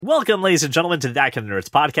Welcome, ladies and gentlemen, to That Kind of Nerds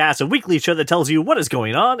podcast, a weekly show that tells you what is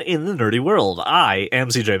going on in the nerdy world. I am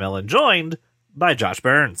CJ Mellon, joined by Josh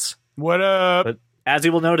Burns. What up? But as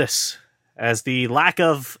you will notice, as the lack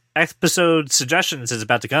of episode suggestions is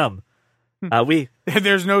about to come,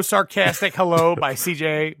 There's no sarcastic hello by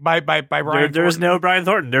CJ, by Brian. There's no Brian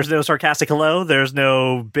Thornton. There's no sarcastic hello. There's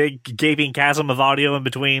no big gaping chasm of audio in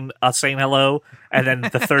between us saying hello and then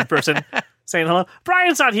the third person saying hello.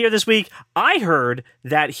 Brian's not here this week. I heard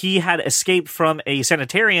that he had escaped from a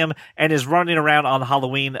sanitarium and is running around on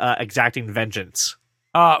Halloween exacting vengeance.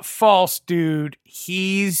 False, dude.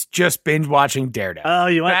 He's just binge watching Daredevil.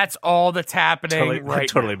 Oh, that's all that's happening right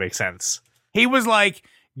totally now. Makes sense. He was like,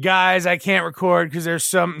 guys, I can't record because there's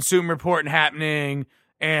something super important happening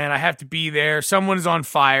and I have to be there. Someone is on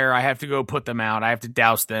fire. I have to go put them out. I have to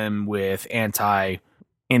douse them with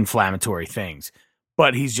anti-inflammatory things.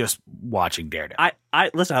 But he's just watching Daredevil.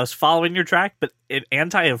 Listen, I was following your track, but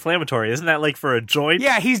anti-inflammatory, isn't that like for a joint?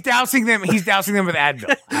 Yeah, he's dousing them. He's dousing them with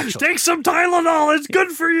Advil. Actually, take some Tylenol. It's good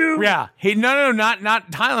for you. Yeah. Not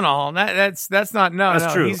Tylenol. That's not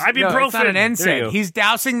That's true. Ibuprofen. It's not an NSAID. He's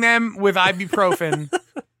dousing them with ibuprofen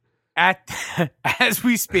as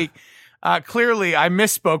we speak. Clearly, I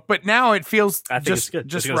misspoke, but now it feels just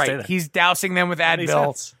right. He's dousing them with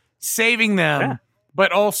Advil, saving them,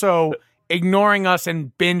 but also ignoring us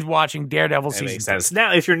and binge watching Daredevil season. Makes sense.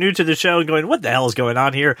 Now, if you're new to the show and going, what the hell is going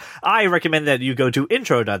on here? I recommend that you go to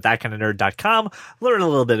intro.thatkindofnerd.com, learn a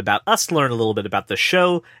little bit about us, learn a little bit about the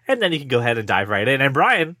show, and then you can go ahead and dive right in. And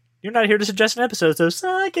Brian, you're not here to suggest an episode, so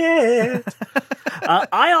suck it.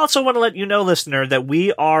 I also want to let you know, listener, that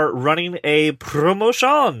we are running a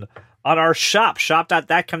promotion on our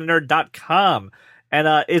shop.thatkindofnerd.com.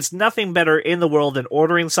 And it's nothing better in the world than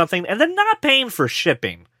ordering something and then not paying for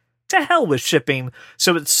shipping. To hell with shipping.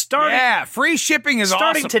 So it's starting. Yeah, free shipping is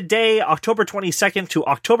starting awesome. Today, October 22nd to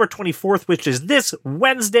October 24th, which is this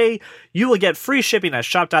Wednesday. You will get free shipping at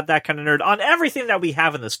shop.thatkindofnerd on everything that we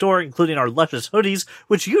have in the store, including our luscious hoodies,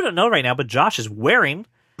 which you don't know right now, but Josh is wearing.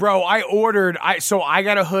 Bro, I ordered. So I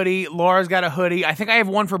got a hoodie. Laura's got a hoodie. I think I have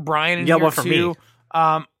one for Brian in here one for too. Me.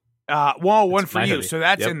 One for you. Hoodie. So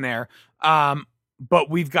that's in there. But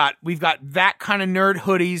we've got that kind of nerd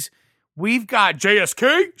hoodies. We've got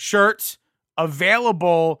JSK shirts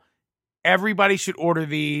available. Everybody should order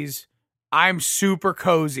these. I'm super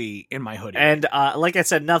cozy in my hoodie. And like I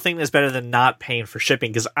said, nothing is better than not paying for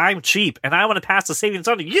shipping because I'm cheap and I want to pass the savings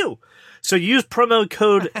on to you. So use promo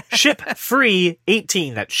code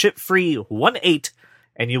SHIPFREE18, that's SHIPFREE18,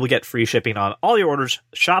 and you will get free shipping on all your orders.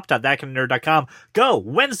 Shop.thatkindofnerd.com. Go.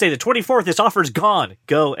 Wednesday the 24th, this offer is gone.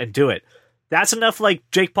 Go and do it. That's enough like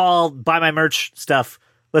Jake Paul, buy my merch stuff.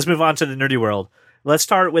 Let's move on to the nerdy world. Let's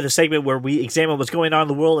start with a segment where we examine what's going on in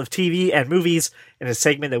the world of TV and movies in a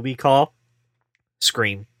segment that we call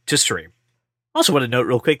Screen to Stream. Also want to note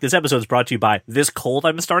real quick, this episode is brought to you by this cold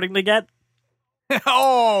I'm starting to get.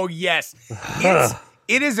 Oh, yes.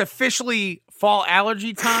 It is officially fall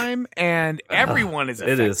allergy time, and everyone is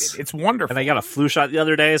affected. It is. It's wonderful. And I got a flu shot the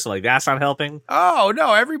other day, so like that's not helping. Oh,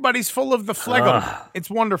 no, everybody's full of the phlegm. It's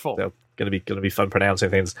wonderful. So, gonna be fun pronouncing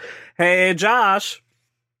things. Hey, Josh.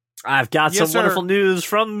 I've got some wonderful news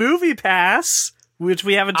from MoviePass, which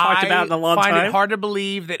we haven't talked about in a long time. I find it hard to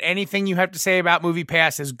believe that anything you have to say about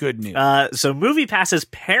MoviePass is good news. So MoviePass's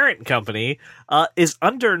parent company is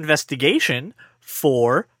under investigation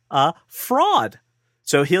for fraud.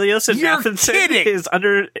 So Helios and Matheson is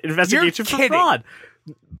under investigation for fraud.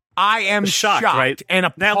 I am shocked right? And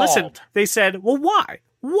appalled. Now listen, they said, well, why?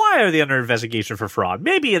 Why are they under investigation for fraud?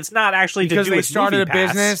 Maybe it's not actually because to do with they started MoviePass. A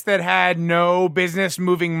business that had no business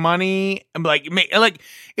moving money. Like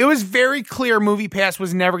it was very clear MoviePass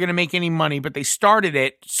was never going to make any money, but they started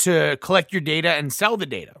it to collect your data and sell the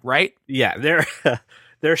data, right? Yeah, their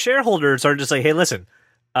shareholders are just like, hey, listen,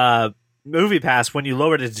 MoviePass, when you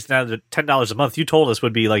lowered it to $10 a month, you told us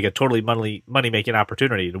would be like a totally money-making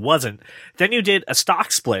opportunity. It wasn't. Then you did a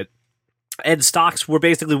stock split, and stocks were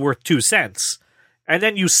basically worth 2 cents. And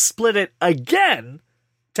then you split it again,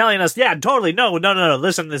 telling us, yeah, totally, no,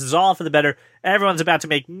 listen, this is all for the better. Everyone's about to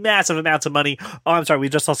make massive amounts of money. Oh, I'm sorry, we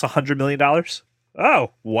just lost $100 million?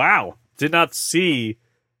 Oh, wow. Did not see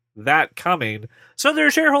that coming. So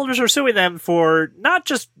their shareholders are suing them for not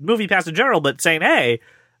just MoviePass in general, but saying, hey,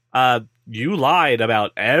 you lied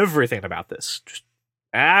about everything about this. Just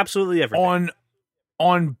absolutely everything.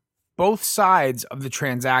 On both sides of the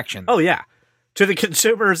transaction. Oh, yeah. To the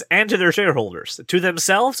consumers and to their shareholders. To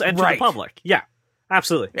themselves and to the public. Yeah,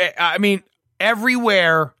 absolutely. I mean,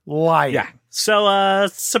 everywhere lying. Yeah. So,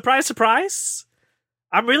 surprise, surprise.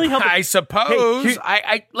 I'm really hoping. I suppose.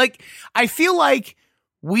 Hey, I feel like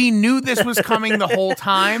We knew this was coming the whole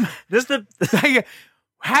time. This the Like,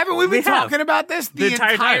 haven't we been talking about this the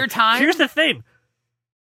entire time? Here's the thing.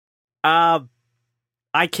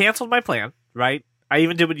 I canceled my plan, right? I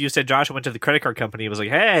even did what you said, Josh. I went to the credit card company. It was like,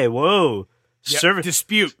 hey, whoa. Yep.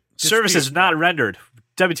 Dispute. Service is not rendered.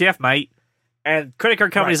 WTF, mate. And credit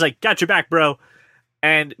card company's like, got your back, bro.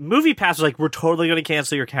 And MoviePass was like, we're totally going to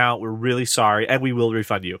cancel your account. We're really sorry, and we will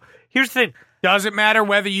refund you. Here's the thing. Doesn't matter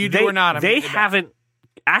whether you do or not. They haven't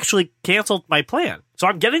actually canceled my plan. So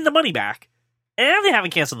I'm getting the money back, and they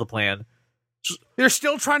haven't canceled the plan. They're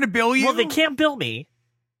still trying to bill you? Well, they can't bill me.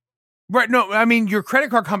 Right, no, I mean, your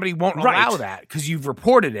credit card company won't allow that because you've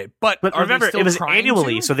reported it. But remember, it was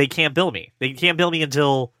annually, so they can't bill me. They can't bill me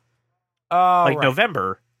until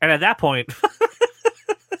November. And at that point,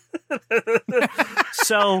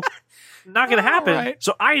 so not going to happen. Right.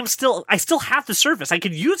 So I still have the service. I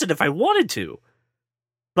could use it if I wanted to.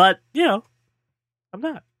 But, I'm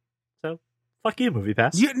not. So fuck you,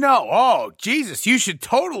 MoviePass. Oh, Jesus, you should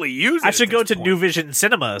totally use it. I should go to New Vision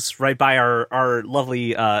Cinemas right by our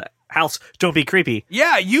lovely house. Don't be creepy.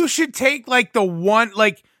 Yeah, you should take the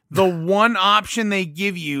one option they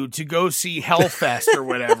give you to go see Hellfest or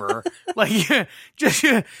whatever. Just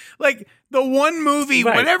the one movie,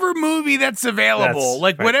 whatever movie that's available,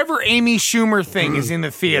 whatever Amy Schumer thing is in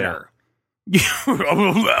the theater. Yeah.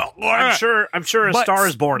 I'm sure A Star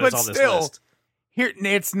Is Born is on this list. Here,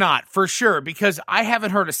 it's not for sure because I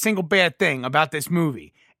haven't heard a single bad thing about this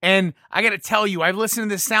movie. And I got to tell you, I've listened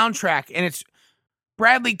to the soundtrack and it's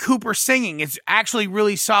Bradley Cooper singing. It's actually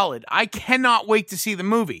really solid. I cannot wait to see the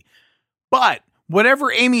movie. But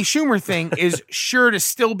whatever Amy Schumer thing is sure to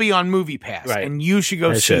still be on MoviePass, and you should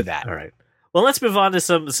go see that. All right. Well, let's move on to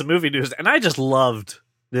some movie news. And I just loved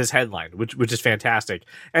this headline, which is fantastic.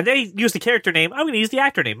 And they used the character name. I'm going to use the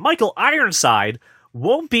actor name. Michael Ironside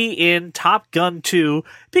won't be in Top Gun 2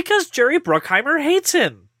 because Jerry Bruckheimer hates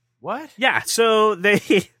him. What? Yeah. So they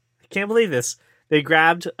I can't believe this. They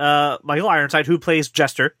grabbed Michael Ironside, who plays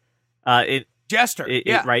Jester. Jester,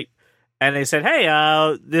 right. And they said,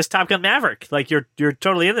 "Hey, this Top Gun Maverick, you're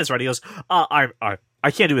totally in this, right?" He goes, "I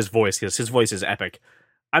can't do his voice because his voice is epic.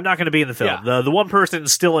 I'm not going to be in the film. Yeah. The one person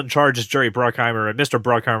still in charge is Jerry Bruckheimer, and Mr.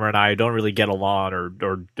 Bruckheimer and I don't really get along,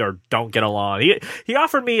 or don't get along. He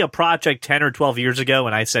offered me a project 10 or 12 years ago,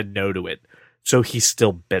 and I said no to it. So he's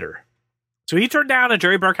still bitter. So he turned down a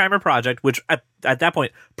Jerry Bruckheimer project, which at that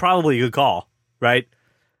point probably a good call, right?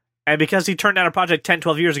 And because he turned down a project 10,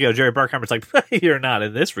 12 years ago, Jerry Bruckheimer's like, you're not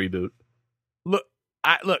in this reboot." Look,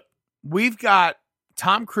 we've got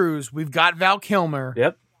Tom Cruise, we've got Val Kilmer,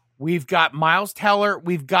 yep, we've got Miles Teller,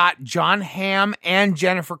 we've got John Hamm and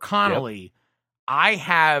Jennifer Connelly. Yep. I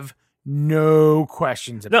have no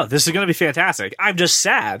questions about this is going to be fantastic. I'm just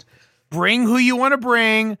sad. Bring who you want to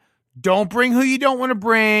bring. Don't bring who you don't want to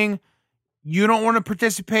bring. You don't want to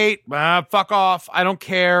participate. Fuck off. I don't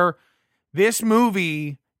care. This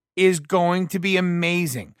movie is going to be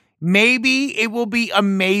amazing. Maybe it will be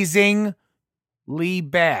amazingly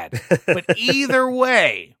bad. But either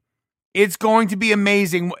way, it's going to be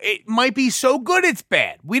amazing. It might be so good it's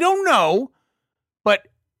bad. We don't know. But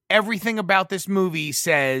everything about this movie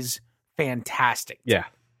says fantastic. Yeah.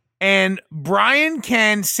 And Brian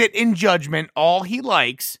can sit in judgment all he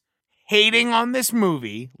likes, hating on this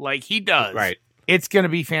movie like he does. Right. It's going to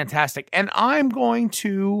be fantastic. And I'm going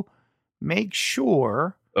to make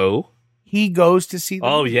sure he goes to see the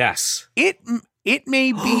movie. Yes. It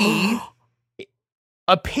may be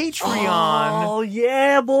a Patreon. Oh,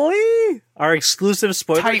 yeah, boy. Our exclusive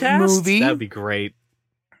spoiler type cast movie. That would be great.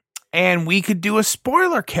 And we could do a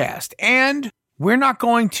spoiler cast. And we're not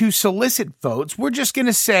going to solicit votes. We're just going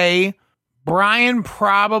to say Brian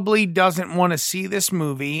probably doesn't want to see this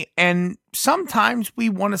movie. And sometimes we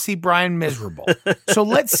want to see Brian miserable. So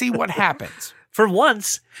let's see what happens. For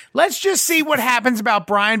once. Let's just see what happens about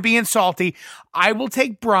Brian being salty. I will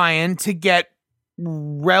take Brian to get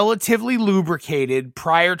relatively lubricated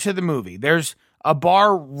prior to the movie. There's a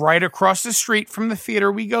bar right across the street from the theater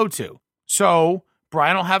we go to. So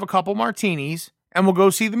Brian will have a couple martinis and we'll go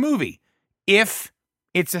see the movie. If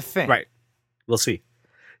it's a thing. Right. We'll see.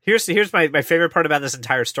 Here's my favorite part about this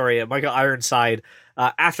entire story. Michael Ironside,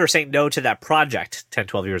 after saying no to that project 10,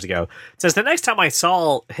 12 years ago, says, the next time I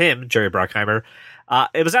saw him, Jerry Bruckheimer,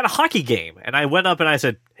 it was at a hockey game. And I went up and I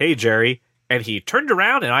said, "Hey, Jerry." And he turned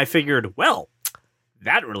around and I figured, well,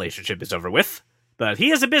 that relationship is over with. But he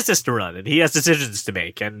has a business to run and he has decisions to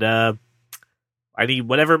make. And I need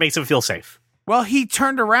whatever makes him feel safe. Well, he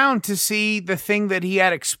turned around to see the thing that he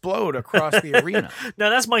had explode across the arena. No,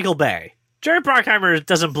 that's Michael Bay. Jerry Bruckheimer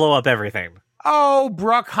doesn't blow up everything. Oh,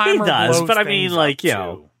 Bruckheimer he does, blows but I mean, things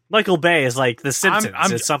up, Michael Bay is like The Simpsons.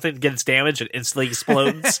 I'm- If something gets damaged, it instantly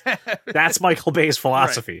explodes. That's Michael Bay's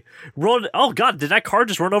philosophy. Oh God, did that car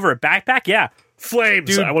just run over a backpack? Yeah, flames.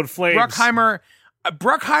 Dude, I want flames.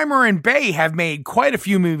 Bruckheimer and Bay have made quite a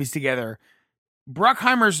few movies together.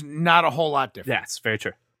 Bruckheimer's not a whole lot different. Yes, very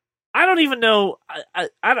true. I don't even know.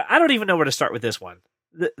 I don't even know where to start with this one.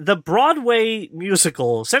 The Broadway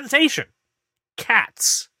musical sensation,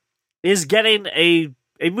 Cats, is getting a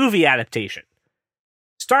movie adaptation,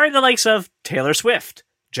 starring the likes of Taylor Swift,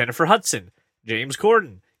 Jennifer Hudson, James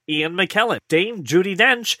Corden, Ian McKellen, Dame Judi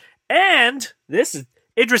Dench, and this is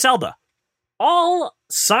Idris Elba, all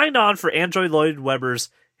signed on for Andrew Lloyd Webber's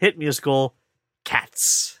hit musical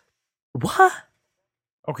Cats. What?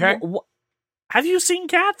 Okay. Have you seen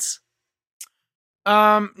Cats?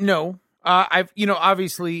 No. I've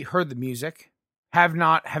obviously heard the music. Have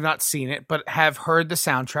not seen it, but have heard the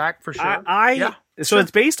soundtrack for sure. So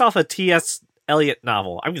it's based off a T.S. Eliot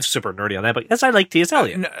novel. I'm just super nerdy on that, but yes, I like T.S.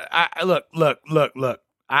 Eliot. Look.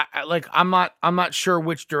 I'm not sure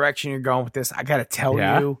which direction you're going with this. I got to tell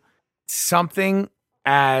you, something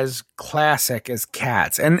as classic as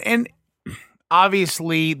Cats, and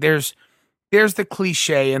obviously there's the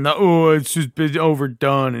cliche and it's just been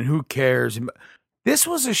overdone and who cares. This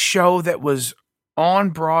was a show that was on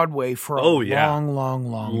Broadway for a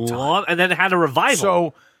long time, and then it had a revival.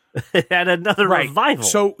 So it had another revival.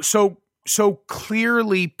 So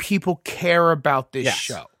clearly people care about this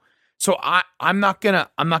show. So I'm not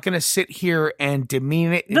gonna sit here and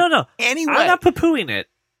demean it. No. Anyway, I'm not poo-pooing it.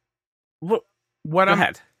 Go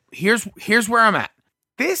ahead. Here's where I'm at.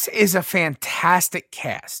 This is a fantastic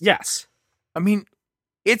cast. Yes. I mean,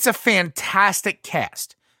 it's a fantastic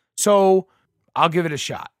cast. So I'll give it a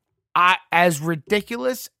shot. As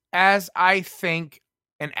ridiculous as I think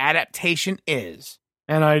an adaptation is,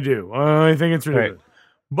 and I do, I think it's ridiculous,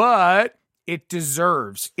 but it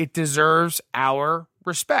deserves our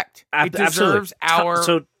respect. It deserves our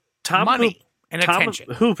money and attention.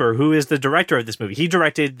 Tom Hooper, who is the director of this movie, he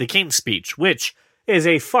directed The King's Speech, which is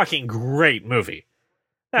a fucking great movie.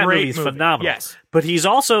 That movie's phenomenal. Yes. But he's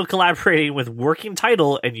also collaborating with Working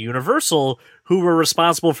Title and Universal, who were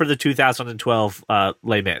responsible for the 2012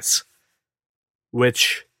 Les Mis.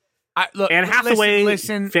 Which... Anne Hathaway...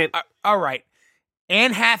 all right.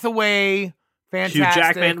 Anne Hathaway, fantastic. Hugh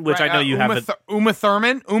Jackman, which I know you haven't... Uma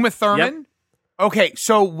Thurman? Yep. Okay,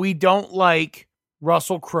 so we don't like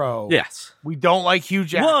Russell Crowe. Yes. We don't like Hugh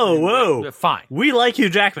Jackman. Whoa. Fine. We like Hugh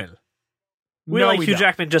Jackman. We like Hugh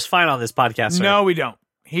Jackman just fine on this podcast. Sir. No, we don't.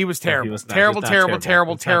 He was terrible. He was not. Terrible.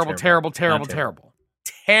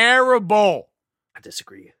 I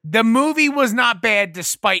disagree. The movie was not bad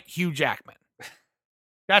despite Hugh Jackman.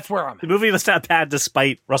 That's where I'm at. The movie was not bad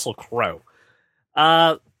despite Russell Crowe.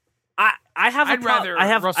 I have I'd rather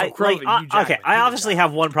Russell Crowe than Hugh Jackman. Okay, I obviously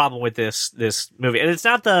have one problem with this movie, and it's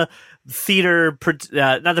not the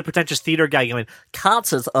not the pretentious theater guy going,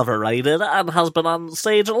 Cats is overrated and has been on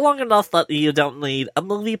stage long enough that you don't need a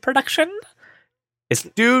movie production.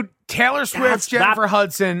 Dude, Taylor Swift, Jennifer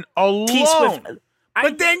Hudson alone.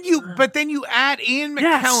 But then you add Ian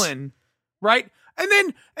McKellen, right?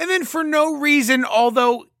 And then for no reason,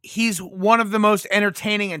 although he's one of the most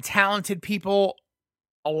entertaining and talented people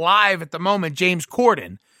alive at the moment, James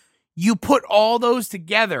Corden, you put all those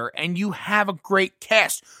together and you have a great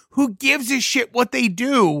cast. Who gives a shit what they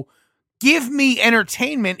do? Give me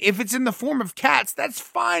entertainment. If it's in the form of Cats, that's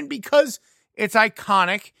fine because it's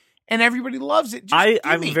iconic and everybody loves it.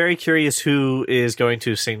 I'm very curious who is going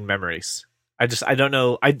to sing Memories. I don't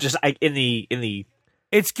know. It's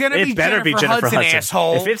gonna be better Jennifer Hudson,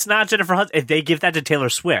 asshole. If it's not Jennifer Hudson, if they give that to Taylor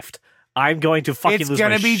Swift, I'm going to fucking lose my shit. It's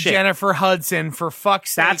gonna be Jennifer Hudson, for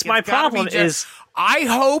fuck's sake. That's my problem I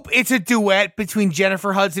hope it's a duet between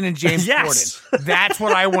Jennifer Hudson and James Yes. Corden. That's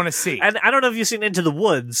what I want to see. And I don't know if you've seen Into the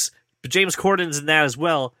Woods, but James Corden's in that as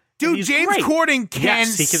well. Dude, James Corden can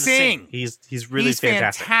sing. He's really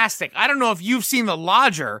fantastic. I don't know if you've seen The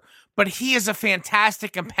Lodger, but he is a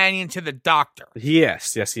fantastic companion to the Doctor.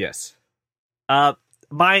 Yes.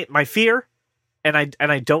 My fear, and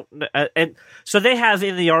I don't, and so they have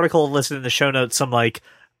in the article listed in the show notes some like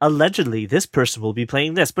allegedly this person will be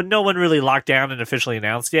playing this, but no one really locked down and officially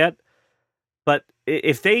announced yet. But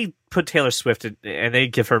if they put Taylor Swift in, and they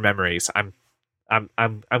give her Memories, I'm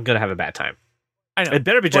gonna have a bad time. I know. It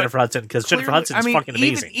better be Jennifer Hudson because Jennifer Hudson is fucking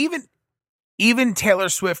amazing. Even Taylor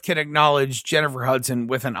Swift can acknowledge Jennifer Hudson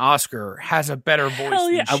with an Oscar has a better voice.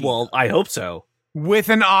 Hell yeah! Than she Well, I hope so. With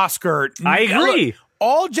an Oscar, I agree. Look,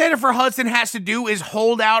 all Jennifer Hudson has to do is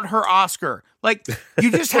hold out her Oscar. Like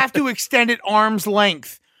you just have to extend it arm's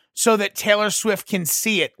length so that Taylor Swift can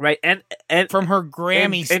see it. Right, and from her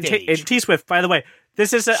Grammy stage. And T Swift, by the way,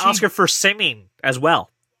 This is an Oscar for singing as well.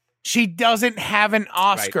 She doesn't have an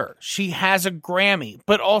Oscar. Right. She has a Grammy,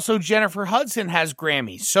 but also Jennifer Hudson has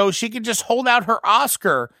Grammys. So she could just hold out her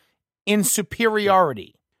Oscar in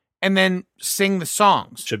superiority and then sing the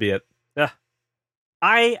songs. Should be it. Yeah.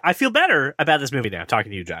 I feel better about this movie now,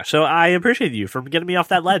 talking to you, Josh. So I appreciate you for getting me off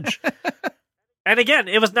that ledge. And again,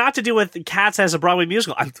 it was not to do with Cats as a Broadway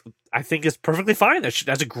musical. I think it's perfectly fine.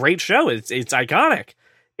 That's a great show. It's iconic.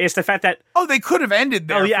 It's the fact that they could have ended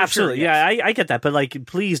there. Oh yeah, absolutely. Sure, yes. Yeah, I get that, but like,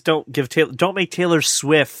 please don't make Taylor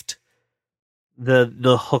Swift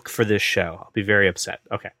the hook for this show. I'll be very upset.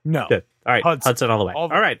 Okay, no, good. All right, Hudson all the way. All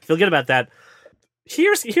right, feel good about that.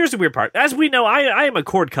 Here's the weird part. As we know, I am a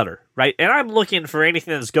cord cutter, right? And I'm looking for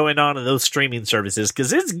anything that's going on in those streaming services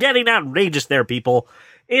because it's getting outrageous there, people.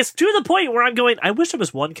 It's to the point where I'm going, I wish there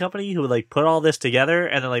was one company who would like put all this together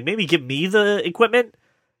and then like maybe give me the equipment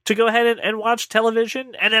to go ahead and watch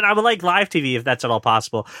television. And then I would like live TV if that's at all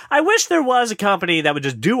possible. I wish there was a company that would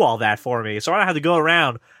just do all that for me so I don't have to go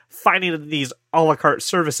around finding these a la carte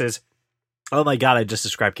services. Oh my God, I just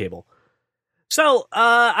described cable. So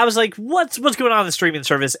I was like, what's going on in the streaming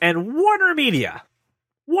service? And Warner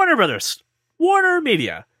Brothers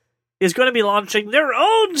is going to be launching their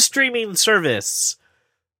own streaming service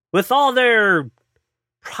with all their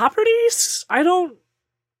properties.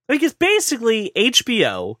 It's basically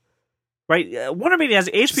HBO, right? Warner Media has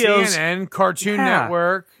HBO's CNN, Cartoon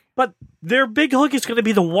Network. But their big hook is going to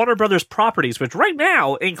be the Warner Brothers properties, which right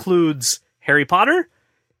now includes Harry Potter,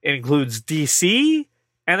 it includes DC,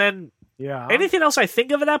 and then anything else I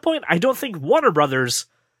think of at that point. I don't think Warner Brothers.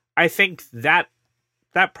 I think that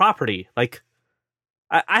property, like,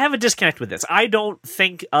 I have a disconnect with this. I don't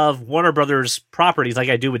think of Warner Brothers properties like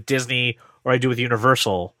I do with Disney or I do with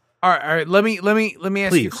Universal. All right. Let me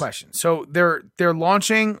ask you a question. So they're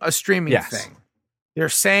launching a streaming thing. They're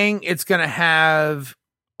saying it's going to have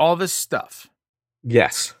all this stuff.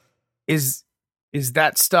 Yes. Is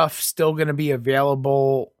that stuff still going to be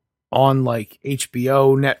available on like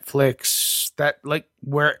HBO, Netflix, that like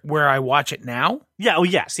where I watch it now? Yeah. Oh,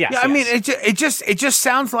 yes. Yeah. I mean, it just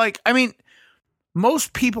sounds like, I mean,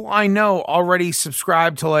 most people I know already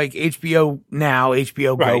subscribe to like HBO Now,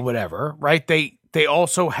 HBO Go, whatever, right? They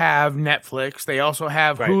also have Netflix. They also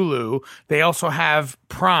have Hulu. They also have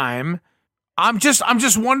Prime. I'm just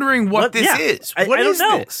wondering what this is. What is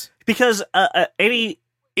this? Because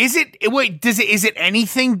is it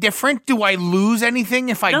anything different? Do I lose anything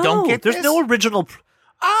if I don't get this? There's no original.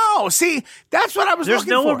 Oh, see, that's what I was looking for.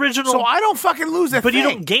 There's no original. So I don't fucking lose a thing. But you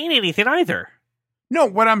don't gain anything either. No,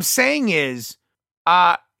 what I'm saying is,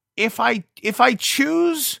 if I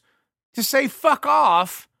choose to say fuck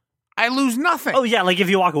off, I lose nothing. Oh, yeah, like if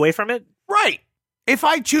you walk away from it? Right. If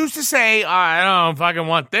I choose to say, I don't fucking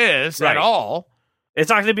want this at all. It's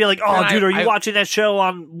not going to be like, oh, dude, are you watching that show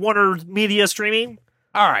on Warner Media streaming?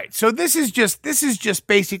 All right. So this is just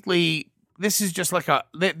like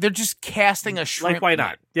they're just casting a shrimp. Like, why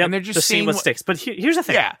not? Yeah, and they're just seeing what sticks. But here's the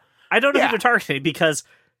thing. Yeah. I don't know who they're targeting because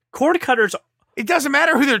cord cutters. It doesn't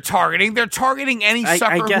matter who they're targeting. They're targeting any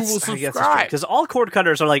sucker who will subscribe. Because all cord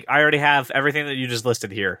cutters are like, I already have everything that you just listed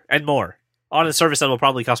here and more on a service that will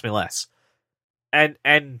probably cost me less.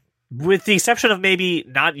 And with the exception of maybe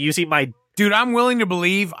not using my... Dude, I'm willing to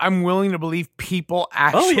believe people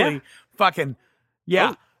actually fucking...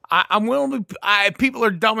 Yeah. Oh. I'm willing to... people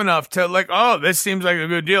are dumb enough to like, oh, this seems like a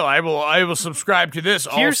good deal. I will subscribe to this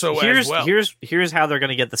as well. Here's how they're going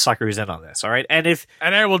to get the suckers in on this, all right? And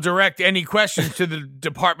I will direct any questions to the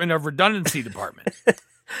Department of Redundancy Department.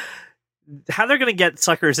 How they're going to get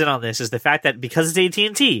suckers in on this is the fact that because it's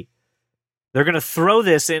AT&T, they're going to throw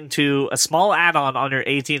this into a small add-on on your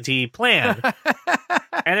AT&T plan. And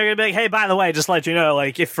they're going to be like, hey, by the way, just to let you know,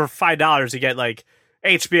 like, if for $5 you get like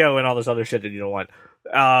HBO and all this other shit that you don't want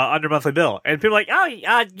on your monthly bill. And people are like, oh,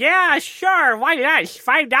 yeah, sure, why not?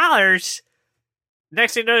 $5.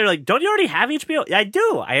 Next thing you know, they're like, don't you already have HBO? Yeah, I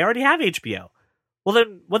do. I already have HBO. Well,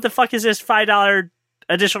 then what the fuck is this $5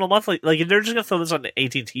 additional monthly? Like, they're just going to throw this on the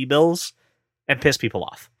AT&T bills and piss people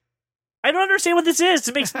off. I don't understand what this is.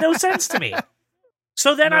 It makes no sense to me.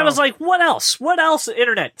 So then I was like, what else? What else,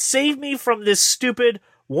 Internet? Save me from this stupid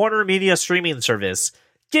Warner Media streaming service.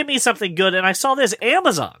 Give me something good. And I saw this.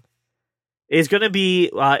 Amazon is going to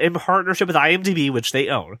be in partnership with IMDb, which they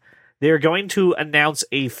own. They're going to announce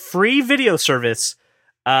a free video service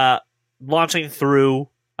launching through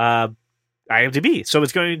IMDb. So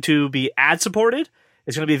it's going to be ad-supported.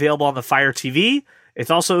 It's going to be available on the Fire TV. It's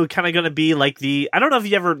also kind of going to be like I don't know if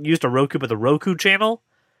you ever used a Roku, but the Roku channel.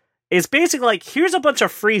 It's basically like, here's a bunch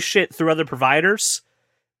of free shit through other providers.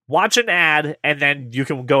 Watch an ad, and then you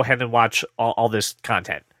can go ahead and watch all this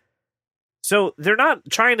content. So they're not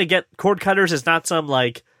trying to get cord cutters. It's not some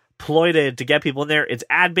like ploy to get people in there. It's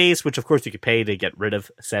ad based, which of course you could pay to get rid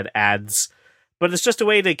of said ads. But it's just a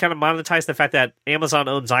way to kind of monetize the fact that Amazon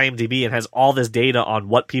owns IMDb and has all this data on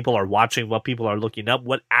what people are watching, what people are looking up,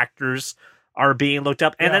 what actors are being looked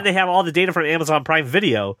up. And then they have all the data from Amazon Prime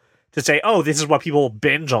Video to say, oh, this is what people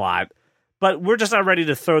binge a lot. But we're just not ready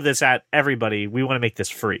to throw this at everybody. We want to make this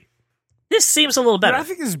free. This seems a little better. But I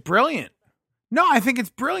think this is brilliant. No, I think it's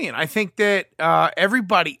brilliant. I think that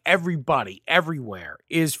everybody, everywhere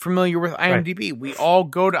is familiar with IMDb. Right. We all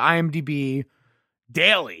go to IMDb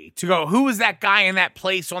daily to go, who was that guy in that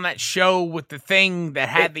place on that show with the thing that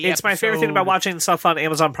had the It's episode? My favorite thing about watching stuff on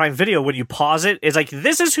Amazon Prime Video, when you pause it, is like,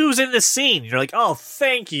 this is who's in this scene. You're like, oh,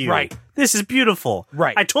 thank you. Right. This is beautiful.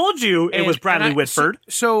 Right. I told you it was Bradley Whitford.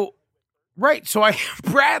 So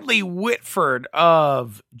Bradley Whitford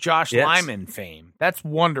of Josh Lyman fame. That's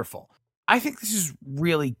wonderful. I think this is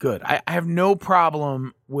really good. I have no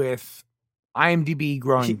problem with IMDb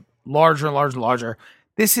growing larger and larger and larger.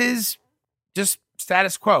 This is just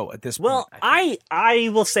status quo at this point. Well, I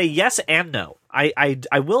will say yes and no. I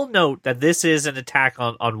will note that this is an attack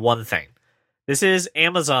on one thing. This is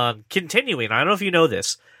Amazon continuing. I don't know if you know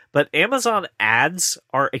this, but Amazon ads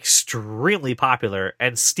are extremely popular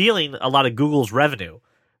and stealing a lot of Google's revenue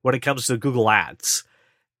when it comes to Google Ads.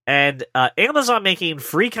 And Amazon making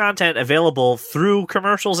free content available through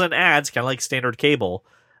commercials and ads, kind of like standard cable.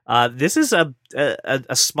 This is a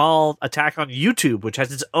small attack on YouTube, which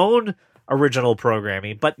has its own original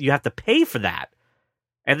programming, but you have to pay for that.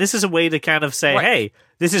 And this is a way to kind of say, hey,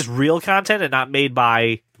 this is real content and not made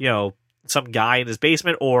by, some guy in his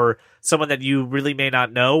basement or someone that you really may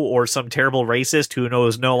not know, or some terrible racist who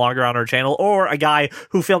is no longer on our channel, or a guy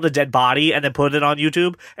who filmed a dead body and then put it on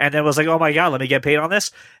YouTube and then was like, oh my God, let me get paid on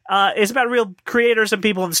this. It's about real creators and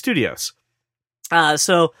people in studios.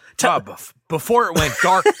 Before it went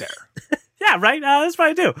dark there. Yeah, right. That's what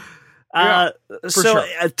I do.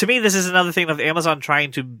 To me, this is another thing of Amazon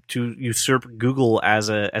trying to usurp Google as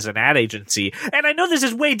an ad agency. And I know this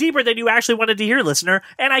is way deeper than you actually wanted to hear, listener.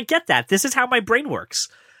 And I get that. This is how my brain works.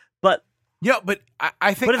 But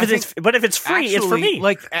I think. But if it's free, actually, it's for me.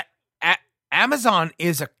 Like Amazon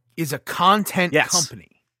is a content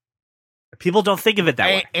company. People don't think of it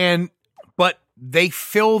that way. But they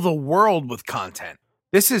fill the world with content.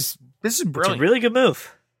 This is brilliant. It's a really good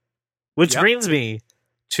move. Which brings me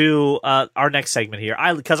to our next segment here.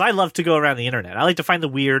 Because I love to go around the internet. I like to find the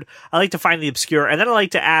weird. I like to find the obscure. And then I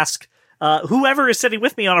like to ask whoever is sitting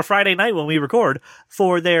with me on a Friday night when we record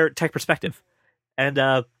for their tech perspective. And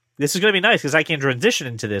this is going to be nice because I can transition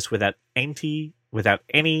into this without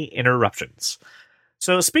any interruptions.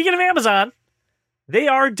 So speaking of Amazon, they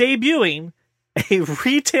are debuting a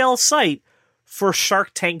retail site for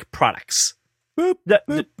Shark Tank products.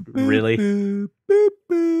 Really? You're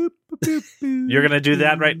going to do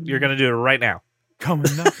that, right? You're going to do it right now. Come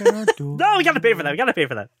and knock on our door. No, we got to pay for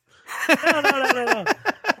that. No.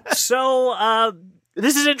 So,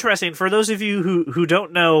 this is interesting. For those of you who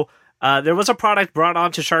don't know, there was a product brought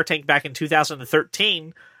onto Shark Tank back in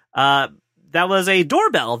 2013. That was a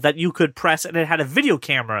doorbell that you could press, and it had a video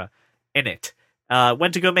camera in it.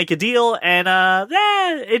 Went to go make a deal, and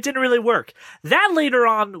it didn't really work. That later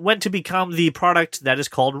on went to become the product that is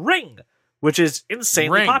called Ring, which is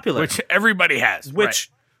insanely popular. Which everybody has. Which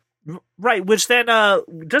then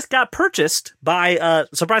just got purchased by,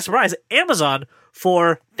 surprise, surprise, Amazon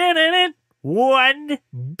for $1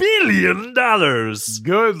 billion.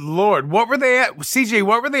 Good Lord. What were they at? CJ,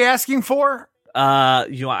 what were they asking for?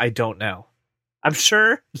 I don't know. I'm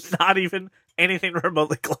sure not even anything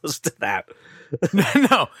remotely close to that.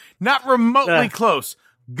 No, not remotely close.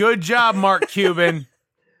 Good job, Mark Cuban.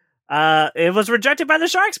 It was rejected by the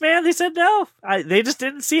Sharks, man. They said no. They just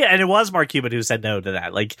didn't see it. And it was Mark Cuban who said no to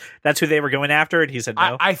that. Like, that's who they were going after, and he said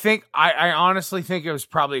no. I honestly think it was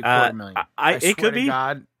probably $250,000. It could be.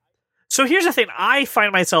 God. So here's the thing. I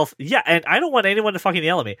find myself, and I don't want anyone to fucking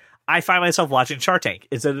yell at me. I find myself watching Shark Tank.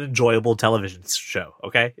 It's an enjoyable television show,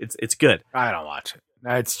 okay? It's good. I don't watch it.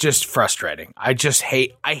 It's just frustrating. I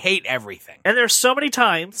hate everything. And there's so many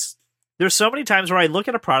times where I look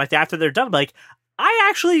at a product after they're done, I'm like,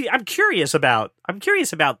 I'm curious about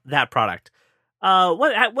that product.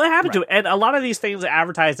 What happened to it? And a lot of these things are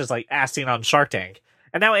advertised as like as seen on Shark Tank.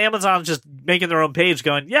 And now Amazon's just making their own page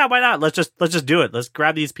going, yeah, why not? Let's just do it. Let's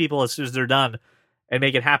grab these people as soon as they're done and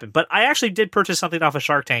make it happen. But I actually did purchase something off of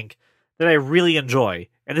Shark Tank that I really enjoy.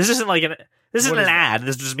 And this isn't like an ad.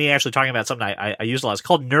 This is just me actually talking about something I use a lot. It's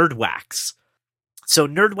called Nerd Wax. So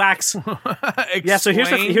Nerd Wax. Yeah, so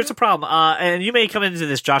here's the problem. And you may come into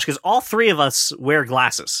this, Josh, because all three of us wear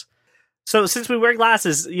glasses. So since we wear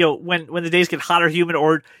glasses, when the days get hot or humid,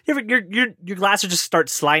 or your glasses just start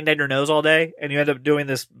sliding down your nose all day, and you end up doing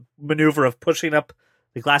this maneuver of pushing up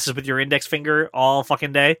the glasses with your index finger all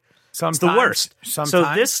fucking day. Sometimes, it's the worst. Sometimes.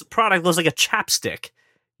 So this product looks like a chapstick.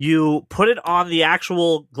 You put it on the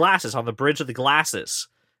actual glasses, on the bridge of the glasses,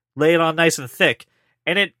 lay it on nice and thick,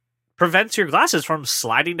 and it prevents your glasses from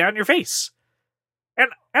sliding down your face. And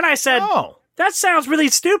I said, that sounds really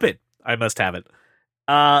stupid. I must have it.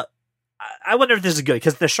 I wonder if this is good,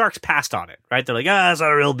 because the Sharks passed on it, right? They're like, it's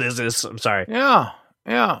not a real business. I'm sorry. Yeah.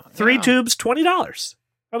 3 tubes, $20.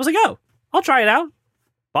 I was like, I'll try it out.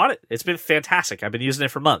 Bought it. It's been fantastic. I've been using it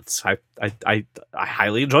for months. I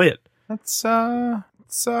highly enjoy it. That's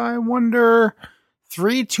I wonder,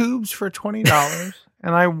 3 tubes for $20,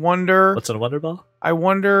 and I wonder what's in a Wonder Ball. I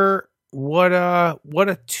wonder what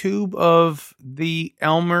a tube of the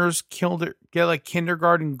Elmer's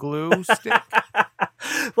kindergarten glue stick.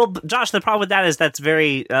 Well, Josh, the problem with that is that's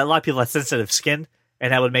a lot of people have sensitive skin,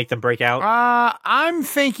 and that would make them break out. I'm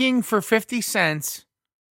thinking for 50 cents,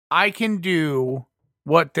 I can do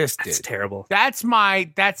what this did. That's terrible. That's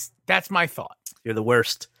my thought. You're the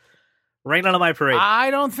worst. Rain on my parade.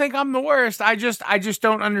 I don't think I'm the worst. I just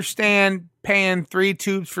don't understand paying 3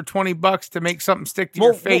 tubes for $20 to make something stick to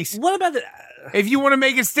your face. What about the? If you want to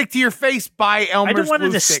make it stick to your face, buy Elmer's. I don't want it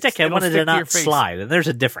glue to sticks. stick. I wanted it to not slide, and there's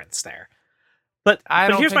a difference there. But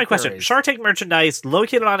here's my question: Shark Tank merchandise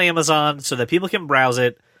located on Amazon so that people can browse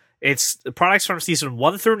it. It's products from season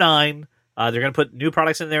 1 through 9. They're going to put new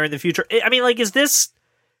products in there in the future. I mean, like, is this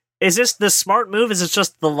the smart move? Is this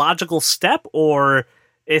just the logical step, or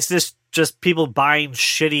is this just people buying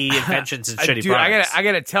shitty inventions and shitty products? I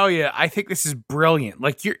gotta tell you, I think this is brilliant.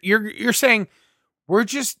 Like you're saying, we're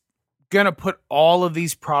just gonna put all of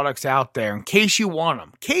these products out there in case you want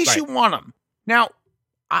them. You want them. Now,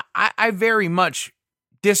 I very much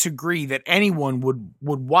disagree that anyone would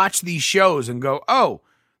watch these shows and go, "Oh,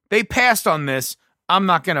 they passed on this. I'm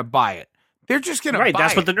not gonna buy it." They're just gonna buy it.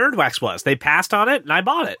 That's what the Nerd Wax was. They passed on it, and I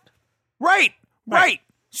bought it. Right.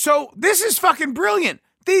 So this is fucking brilliant.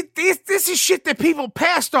 This is shit that people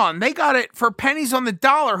passed on. They got it for pennies on the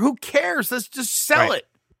dollar. Who cares? Let's just sell it.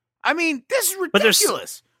 I mean, this is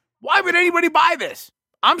ridiculous. Why would anybody buy this?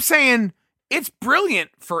 I'm saying it's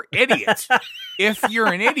brilliant for idiots. If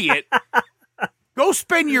you're an idiot, go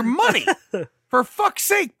spend your money. For fuck's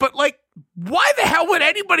sake. But, like, why the hell would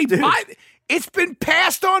anybody buy it? It's been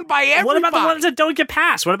passed on by everybody. What about the ones that don't get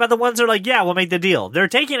passed? What about the ones that are like, yeah, we'll make the deal? They're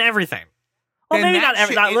taking everything. Well, maybe not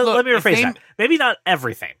everything. Let me rephrase that. Maybe not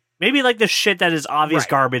everything. Maybe like the shit that is obvious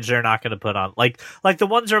garbage they're not going to put on. Like the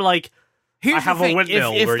ones are like, I have a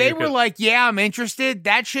windmill. If they were like, yeah, I'm interested,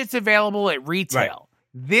 that shit's available at retail. Right.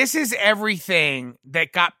 This is everything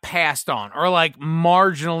that got passed on or like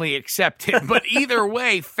marginally accepted, but either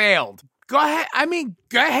way failed. Go ahead. I mean,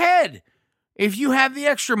 go ahead. If you have the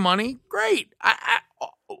extra money, great.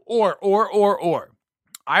 Or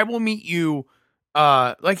I will meet you.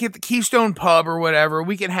 Like at the Keystone Pub or whatever,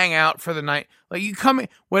 we can hang out for the night. Like you come in,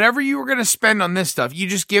 whatever you were going to spend on this stuff, you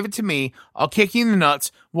just give it to me. I'll kick you in the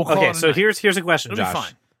nuts. We'll call it a night. Here's a question, Josh.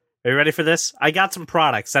 Fine. Are you ready for this? I got some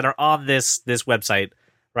products that are on this website,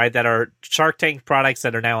 right? That are Shark Tank products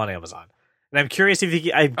that are now on Amazon, and I'm curious if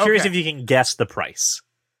you can guess the price.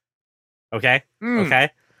 Okay. Okay.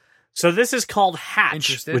 So this is called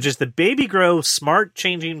Hatch, which is the Baby Grow Smart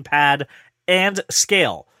Changing Pad and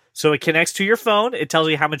Scale. So it connects to your phone. It tells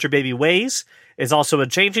you how much your baby weighs. It's also a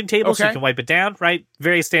changing table, so you can wipe it down, right?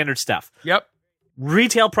 Very standard stuff. Yep.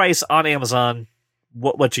 Retail price on Amazon,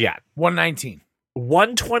 what you got? $119.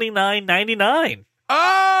 $129.99.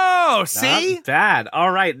 Oh, see? Not bad.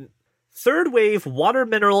 All right. Third Wave Water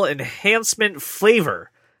Mineral Enhancement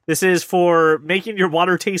Flavor. This is for making your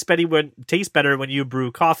water taste better when you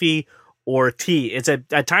brew coffee or tea. It's a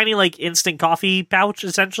tiny like instant coffee pouch,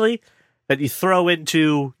 essentially, that you throw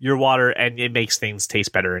into your water and it makes things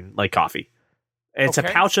taste better and like coffee. It's a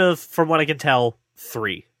pouch of, from what I can tell,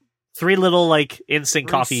 3 little like instant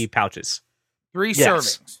coffee pouches. 3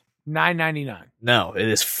 servings. $9.99. No, it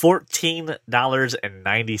is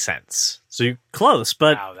 $14.90. So you're close,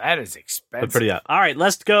 but wow, that is expensive. But pretty up. All right,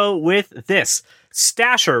 let's go with this.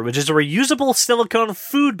 Stasher, which is a reusable silicone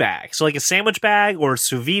food bag. So like a sandwich bag or a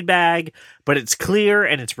sous vide bag, but it's clear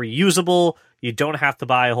and it's reusable. You don't have to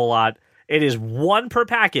buy a whole lot. It is 1 per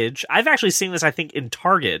package. I've actually seen this, I think, in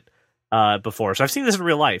Target before. So I've seen this in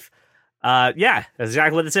real life. Yeah, that's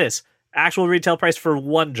exactly what this is. Actual retail price for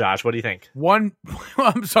 1, Josh. What do you think? 1.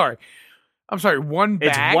 I'm sorry. 1 bag?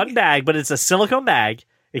 It's 1 bag, but it's a silicone bag.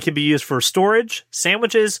 It can be used for storage,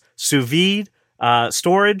 sandwiches, sous vide,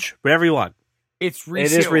 storage, whatever you want. It's resealable.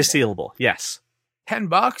 It is resealable, yes.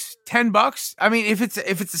 $10. $10. I mean, if it's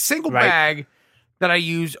a single Right. bag that I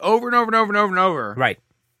use over and over and over and over and over, Right.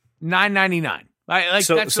 $9.99. Like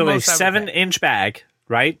So that's the a most I would pay. 7-inch bag,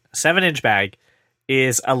 right? 7-inch bag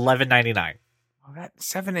is $11.99. Well, that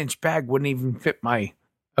 7-inch bag wouldn't even fit my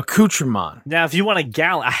accoutrement. Now, if you want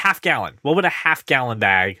a half gallon, what would a half gallon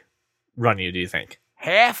bag run you? Do you think?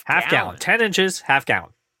 Half Gallon, 10 inches, half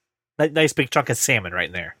gallon. That nice big chunk of salmon right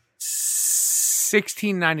in there.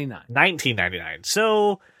 $16.99. $19.99.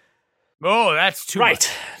 So Oh, that's too right, much.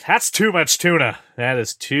 that's too much tuna. That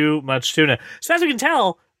is too much tuna. So as we can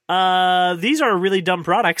tell, these are really dumb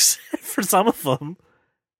products for some of them.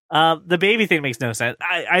 The baby thing makes no sense.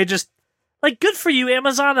 I just like good for you,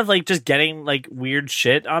 Amazon, of like just getting like weird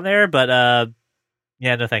shit on there, but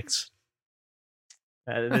yeah, no thanks.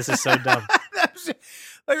 This is so dumb.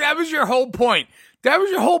 that was your whole point. That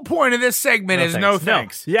was your whole point of this segment no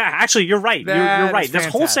thanks. Yeah, actually, you're right. You're That right. is This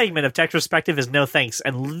whole fantastic. segment of Tech Perspective is no thanks,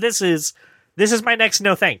 and this is my next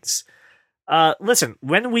no thanks. Listen,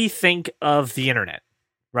 when we think of the internet,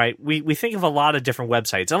 right, we think of a lot of different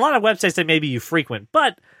websites, a lot of websites that maybe you frequent,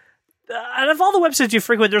 but out of all the websites you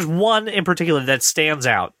frequent, there's one in particular that stands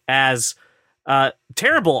out as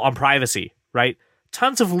terrible on privacy, right?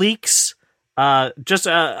 Tons of leaks. Just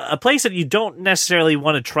a place that you don't necessarily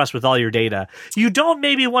want to trust with all your data. You don't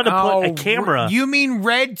maybe want to put a camera. You mean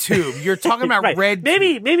RedTube? You're talking about Right.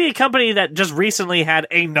 RedTube. Maybe a company that just recently had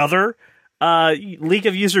another leak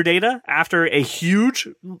of user data after a huge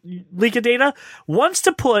leak of data wants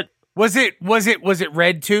to put. Was it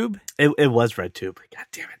RedTube? It was RedTube. God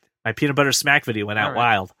damn it! My peanut butter smack video went out All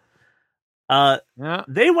right. wild. Yeah.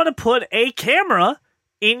 They want to put a camera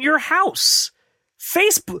in your house.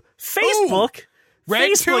 Facebook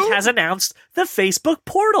RedTube? has announced the Facebook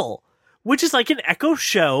portal, which is like an Echo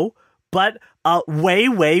Show, but way,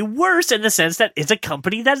 way worse in the sense that it's a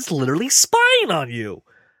company that's literally spying on you.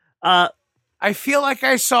 I feel like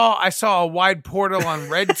I saw a wide portal on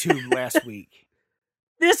RedTube last week.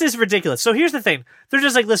 This is ridiculous. So here's the thing. They're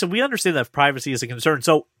just like, listen, we understand that privacy is a concern.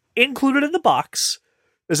 So included in the box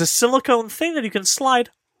is a silicone thing that you can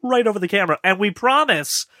slide right over the camera. And we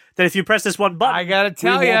promise that if you press this one button, I gotta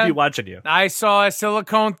tell we won't be you, watching you. I saw a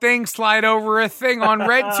silicone thing slide over a thing on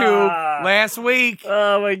RedTube last week.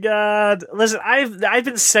 Oh my god! Listen, I've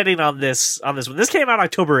been sitting on this one. This came out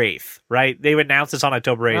October 8th, right? They announced this on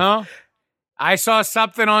October 8th. No? I saw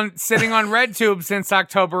something sitting on RedTube since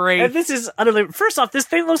October 8th. And this is utterly. First off, this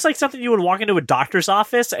thing looks like something you would walk into a doctor's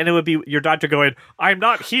office, and it would be your doctor going, "I'm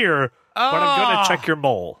not here, but I'm going to check your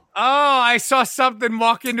mole." Oh, I saw something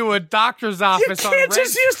walk into a doctor's You office on can't Reddit.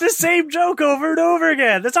 just use the same joke over and over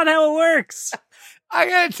again. That's not how it works. I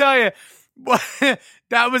gotta tell you,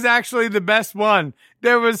 that was actually the best one.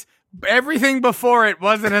 There was everything before it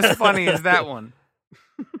wasn't as funny as that one.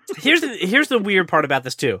 Here's the weird part about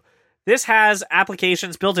this too. This has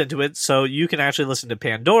applications built into it, so you can actually listen to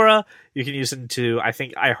Pandora. You can listen to, I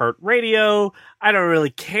think, iHeartRadio. I don't really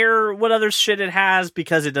care what other shit it has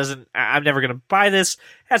because it doesn't. I'm never going to buy this. It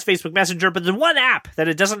has Facebook Messenger, but the one app that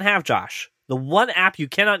it doesn't have, Josh, the one app you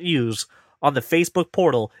cannot use on the Facebook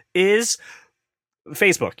portal is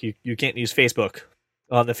Facebook. You can't use Facebook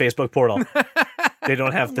on the Facebook portal. They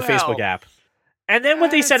don't have the Well, Facebook app. And then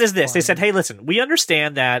what they said is this. They funny. said, hey, listen, we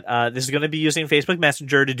understand that this is going to be using Facebook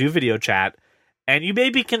Messenger to do video chat, and you may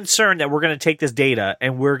be concerned that we're going to take this data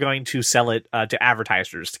and we're going to sell it to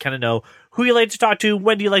advertisers to kind of know who you like to talk to,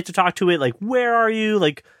 when do you like to talk to it, like, where are you,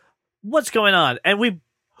 like, what's going on? And we...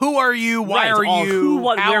 Who are you? Why right, are all you? Who,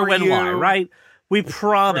 what, How where, are when, you? why, right? We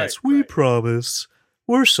promise. We promise.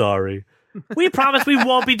 We're sorry. We promise we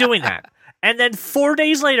won't be doing that. And then 4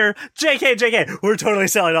 days later, JK, we're totally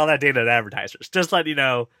selling all that data to advertisers. Just let you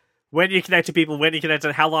know when you connect to people, when you connect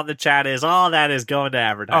to how long the chat is, all that is going to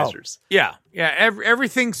advertisers. Yeah.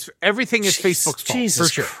 Everything is Facebook's fault. Jesus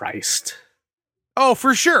for sure. Christ. Oh,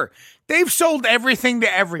 for sure. They've sold everything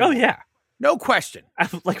to everyone. Oh, yeah. No question.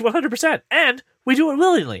 Like 100%. And we do it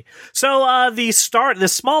willingly. So the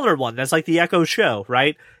smaller one, that's like the Echo Show,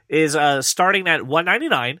 right, is starting at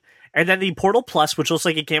 $199. And then the Portal Plus, which looks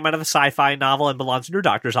like it came out of a sci-fi novel and belongs in your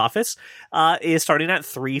doctor's office, is starting at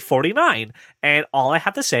 $349. And all I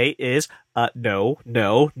have to say is no.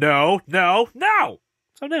 So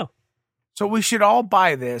no. So we should all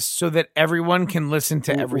buy this so that everyone can listen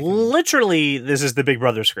to everything. Literally, this is the Big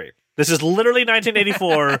Brother screen. This is literally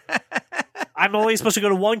 1984. I'm only supposed to go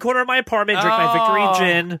to one corner of my apartment, drink my Victory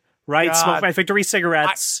gin, right? God. Smoke my Victory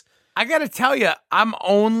cigarettes. I got to tell you, I'm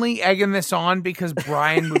only egging this on because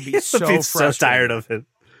Brian would be so I'd be frustrated. so tired of it.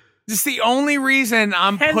 This is the only reason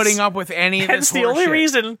I'm putting up with any of this Hence, the only shit.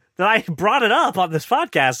 reason that I brought it up on this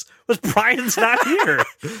podcast was Brian's not here.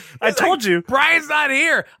 I told you. Brian's not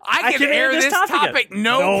here. I can air this topic.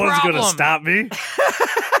 No problem. one's going to stop me.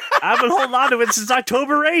 I've been holding on to it since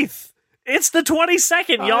October 8th. It's the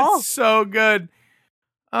 22nd, y'all. That's so good.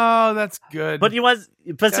 Oh, that's good. But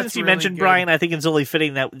since you mentioned good. Brian, I think it's only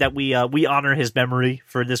fitting that we honor his memory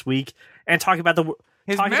for this week and talk about the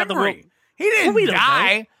his talk memory. About the world. He didn't we don't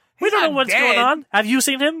die. Know. We don't know what's going on. Have you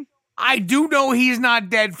seen him? I do know he's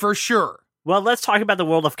not dead for sure. Well, let's talk about the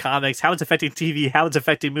world of comics, how it's affecting TV, how it's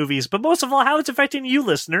affecting movies, but most of all, how it's affecting you,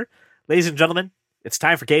 listener. Ladies and gentlemen, it's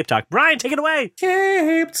time for Cape Talk. Brian, take it away.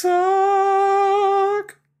 Cape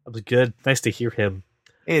Talk. That was good. Nice to hear him.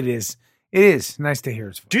 It is. It is nice to hear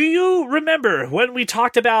his voice. Do you remember when we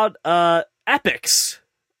talked about Epix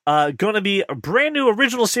going to be a brand new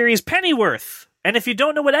original series, Pennyworth? And if you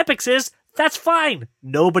don't know what Epix is, that's fine.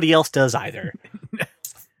 Nobody else does either.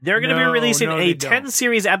 They're going to be releasing a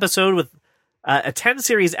 10-series episode with a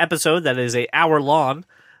 10-series episode that is an hour long.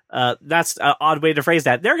 That's an odd way to phrase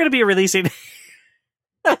that. They're going to be releasing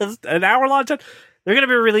an hour long. They're going to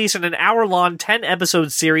be releasing an hour-long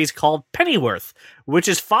 10-episode series called Pennyworth, which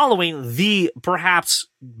is following the perhaps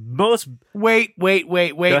most... Wait. Go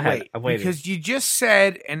ahead. I'm waiting. Because you just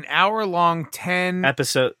said an hour-long 10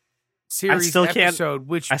 episode series episode,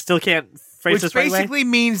 which I still can't phrase this right way. Basically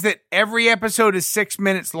means that every episode is 6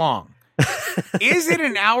 minutes long. Is it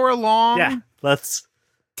an hour-long? Yeah, let's...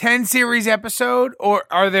 10 series episode, or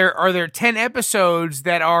are there 10 episodes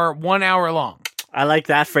that are 1 hour long? I like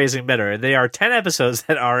that phrasing better. They are 10 episodes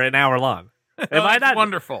that are an hour long. Am I not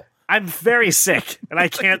wonderful? I'm very sick, and I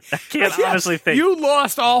can't honestly think. You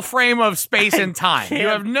lost all frame of space and time. You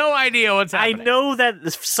have no idea what's happening. I know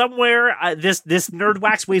that somewhere this nerd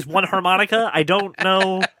wax weighs one harmonica. I don't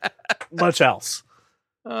know much else.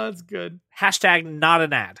 Oh, that's good. Hashtag not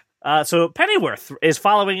an ad. So Pennyworth is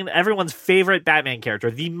following everyone's favorite Batman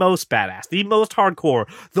character, the most badass, the most hardcore,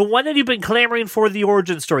 the one that you've been clamoring for the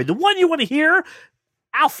origin story, the one you want to hear,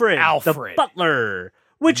 Alfred, the butler.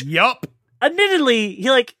 Which, admittedly,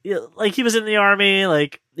 he was in the army,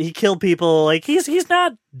 like he killed people, like he's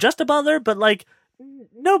not just a butler, but like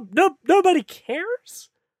nobody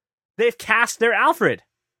cares. They've cast their Alfred.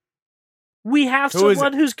 We have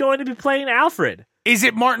someone who's going to be playing Alfred. Is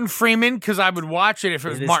it Martin Freeman? Because I would watch it if it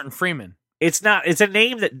was Martin Freeman. It's not. It's a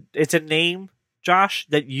name, Josh,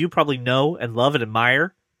 that you probably know and love and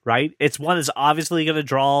admire, right? It's one that's obviously going to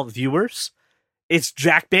draw viewers. It's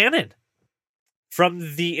Jack Bannon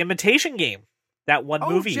from The Imitation Game, that one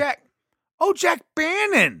movie. Jack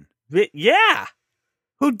Bannon. Yeah.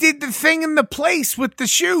 Who did the thing in the place with the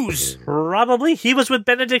shoes? Probably. He was with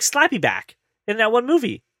Benedict Slappyback in that one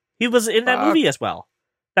movie. He was in that movie as well,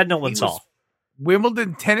 that no one saw.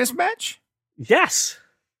 Wimbledon tennis match? Yes.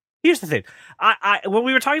 Here's the thing. I when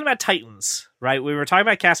we were talking about Titans, right? We were talking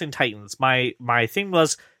about casting Titans. My thing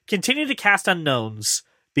was continue to cast unknowns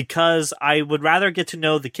because I would rather get to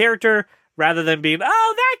know the character rather than being,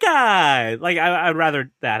 oh, that guy. Like I'd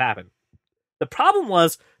rather that happen. The problem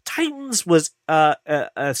was Titans was a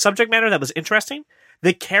subject matter that was interesting.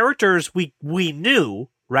 The characters we knew,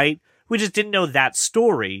 right? We just didn't know that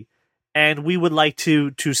story, and we would like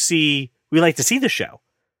to see. We like to see the show,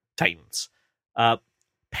 Titans.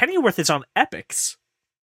 Pennyworth is on Epix,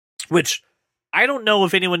 which I don't know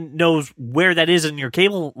if anyone knows where that is in your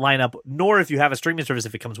cable lineup, nor if you have a streaming service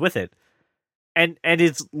if it comes with it. And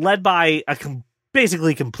it's led by a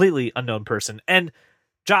basically completely unknown person. And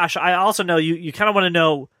Josh, I also know you kind of want to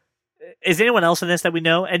know, is anyone else in this that we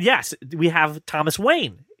know? And yes, we have Thomas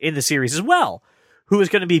Wayne in the series as well, who is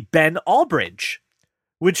going to be Ben Albridge,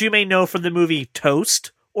 which you may know from the movie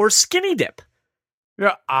Toast or Skinny Dip.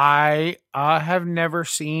 Yeah, I have never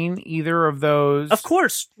seen either of those. Of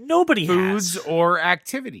course, nobody foods has. Or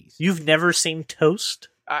activities. You've never seen Toast?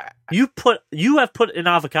 You have put an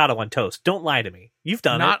avocado on toast. Don't lie to me. You've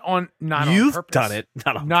done Not it. on You've purpose. done it.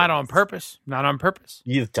 Not on purpose. Not on purpose.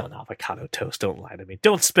 You've done avocado toast. Don't lie to me.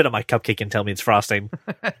 Don't spit on my cupcake and tell me it's frosting.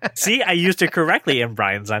 See, I used it correctly, and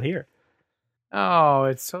Brian's not here. Oh,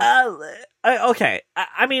 it's so... okay.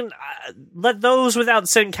 I mean, let those without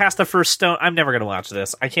sin cast the first stone. I'm never going to watch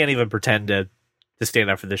this. I can't even pretend to stand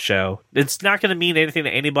up for this show. It's not going to mean anything to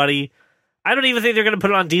anybody. I don't even think they're going to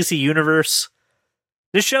put it on DC Universe.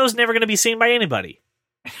 This show's never going to be seen by anybody.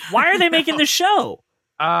 Why are they making this show?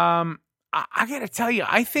 I got to tell you,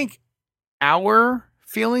 I think our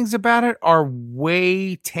feelings about it are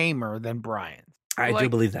way tamer than Brian's. I do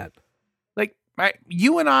believe that. Like,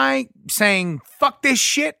 you and I saying, fuck this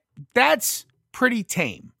shit, that's pretty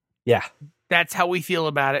tame. Yeah. That's how we feel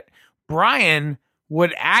about it. Brian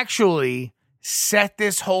would actually set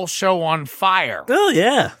this whole show on fire Oh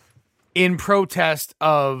yeah. in protest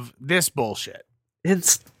of this bullshit.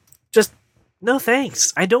 It's just no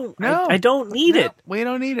thanks. I don't. No. I don't need No, it. we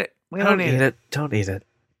don't need it. We I don't need it. Don't need it.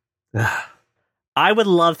 Ugh. I would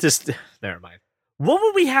love to. Never mind. What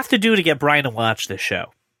would we have to do to get Brian to watch this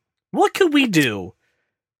show? What could we do?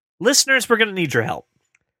 Listeners, we're going to need your help.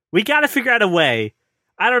 We got to figure out a way.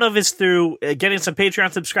 I don't know if it's through getting some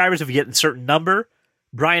Patreon subscribers. If we get a certain number,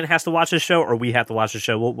 Brian has to watch the show, or we have to watch the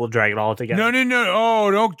show. We'll drag it all together. No.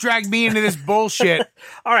 Oh, don't drag me into this bullshit.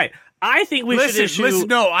 All right. I think we should issue. Listen,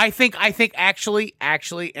 no, I think actually,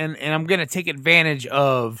 and I'm going to take advantage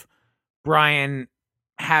of Brian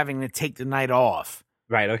having to take the night off.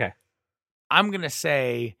 Right, okay. I'm going to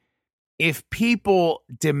say if people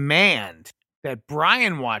demand that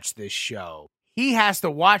Brian watch this show, he has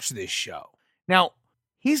to watch this show. Now,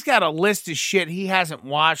 he's got a list of shit he hasn't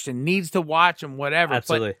watched and needs to watch and whatever.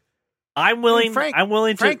 Absolutely. But I'm willing.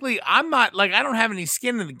 Frankly, I'm not like I don't have any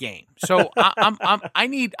skin in the game, so I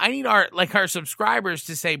need our subscribers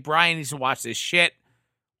to say Brian needs to watch this shit,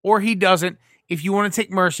 or he doesn't. If you want to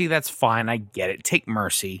take mercy, that's fine. I get it. Take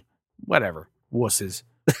mercy, whatever, wusses.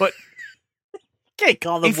 But can't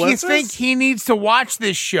call them if you think he needs to watch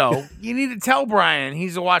this show, you need to tell Brian he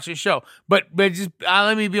needs to watch this show. But just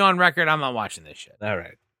let me be on record. I'm not watching this shit. All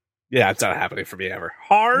right. Yeah, it's not happening for me ever.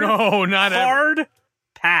 Hard. No, not hard. ever.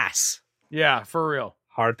 Pass. Yeah, for real.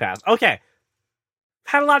 Hard pass. Okay.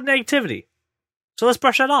 Had a lot of negativity. So let's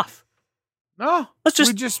brush that off. No. Let's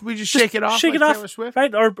just we just shake it off. Shake like it off. Taylor Swift.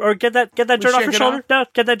 Right? Or get that dirt off shake your it shoulder. off? No,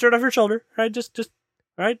 get that dirt off your shoulder. Right? Just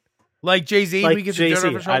right? Like Jay-Z, Like we get the Jay-Z. dirt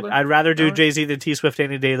off our shoulder. I'd rather do All right. Jay-Z than T-Swift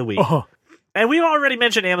any day of the week. Oh. And we've already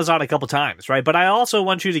mentioned Amazon a couple times, right? But I also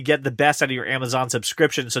want you to get the best out of your Amazon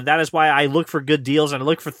subscription. So that is why I look for good deals and I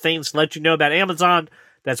look for things to let you know about Amazon.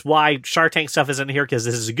 That's why Shark Tank stuff is in here, because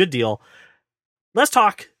this is a good deal. Let's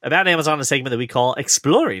talk about Amazon, a segment that we call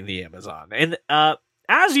Exploring the Amazon. And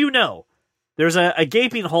as you know, there's a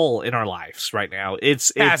gaping hole in our lives right now.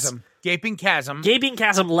 It's Gaping chasm. Gaping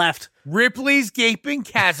chasm left Ripley's gaping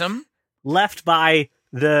chasm. left by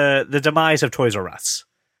the demise of Toys R Us.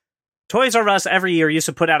 Toys R Us every year used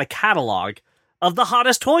to put out a catalog of the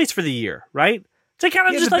hottest toys for the year, right? To kind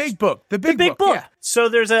of Yeah, just the like big book. The big book. Yeah. So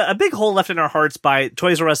there's a big hole left in our hearts by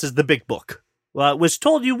Toys R Us' The Big Book, which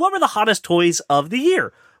told you what were the hottest toys of the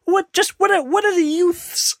year. What are the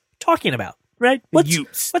youths talking about, right? What's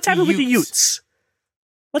happening with the youths?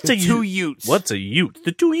 What's The a two youth? Utes. What's a youth?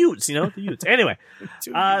 The two youths, the youths. Anyway,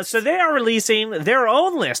 so they are releasing their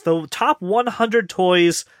own list, the top 100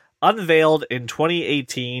 toys unveiled in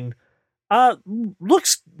 2018.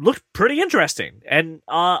 Looks pretty interesting, and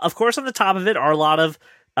of course, on the top of it are a lot of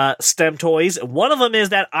STEM toys. One of them is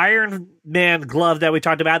that Iron Man glove that we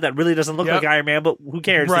talked about that really doesn't look like Iron Man, but who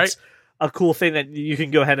cares? Right. It's a cool thing that you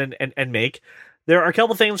can go ahead and make. There are a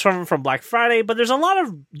couple things from Black Friday, but there's a lot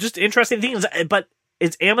of just interesting things. But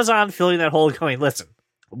it's Amazon filling that hole going, listen,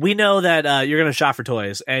 we know that you're going to shop for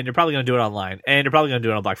toys, and you're probably going to do it online, and you're probably going to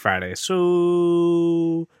do it on Black Friday.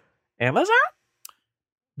 So, Amazon?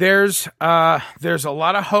 There's a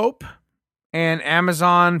lot of hope, and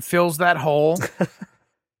Amazon fills that hole.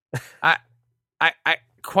 I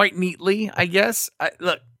quite neatly, I guess.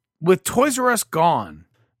 Look, with Toys R Us gone,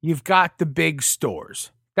 you've got the big stores.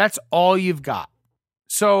 That's all you've got.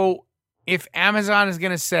 So if Amazon is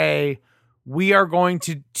going to say, we are going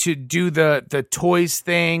to do the toys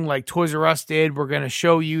thing like Toys R Us did, we're going to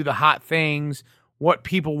show you the hot things, what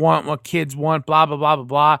people want, what kids want, blah, blah, blah, blah,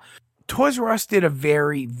 blah. Toys R Us did a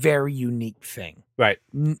very, very unique thing. Right.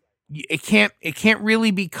 It can't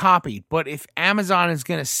really be copied. But if Amazon is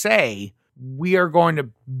going to say, we are going to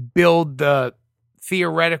build the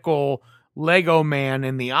theoretical Lego man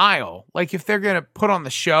in the aisle, like if they're going to put on the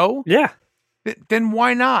show, Yeah. then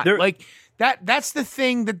why not? Like that's the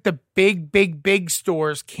thing that the big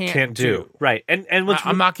stores can't do. Right. And what's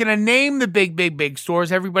I'm not going to name the big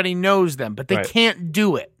stores. Everybody knows them, but they Right. can't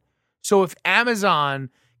do it. So if Amazon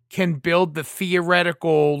can build the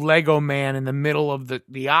theoretical Lego man in the middle of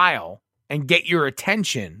the aisle and get your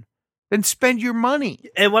attention, then spend your money.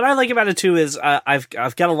 And what I like about it too is I've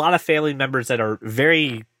got a lot of family members that are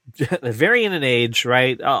very in an age,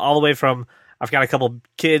 right? All the way from I've got a couple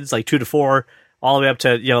kids like 2 to 4, all the way up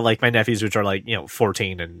to like my nephews, which are like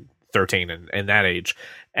 14 and 13 and that age,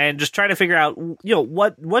 and just trying to figure out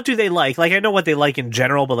what do they like. Like I know what they like in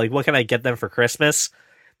general, but like what can I get them for Christmas?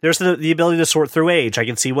 There's the ability to sort through age. I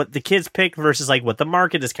can see what the kids pick versus like what the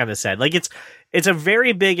market has kind of said. Like it's a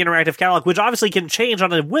very big interactive catalog, which obviously can change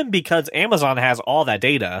on a whim because Amazon has all that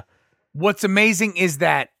data. What's amazing is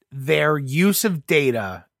that their use of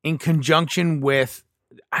data in conjunction with,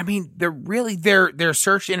 I mean, their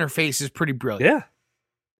search interface is pretty brilliant. Yeah.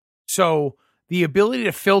 So the ability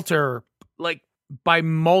to filter like by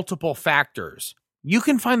multiple factors, you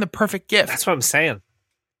can find the perfect gift. That's what I'm saying.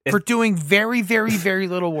 For doing very, very, very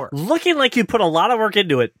little work. Looking like you put a lot of work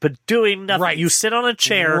into it, but doing nothing. Right. You sit on a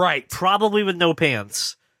chair, Right. probably with no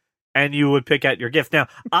pants, and you would pick out your gift. Now,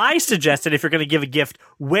 I suggested if you're going to give a gift,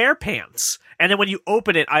 wear pants. And then when you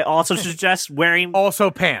open it, I also suggest wearing Also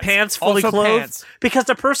pants. pants fully Also clothed. pants. Because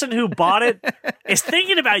the person who bought it is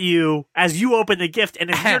thinking about you as you open the gift, and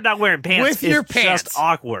if you're not wearing pants, With your it's pants. just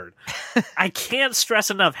awkward. I can't stress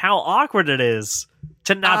enough how awkward it is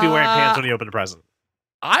to not be wearing pants when you open a present.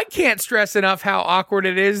 I can't stress enough how awkward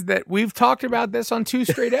it is that we've talked about this on 2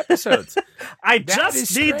 straight episodes. I That just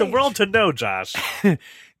is need the strange. world to know, Josh.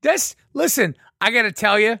 Listen, I got to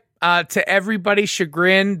tell you, to everybody's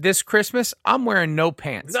chagrin this Christmas, I'm wearing no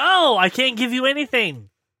pants. No, I can't give you anything.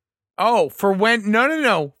 Oh, for when?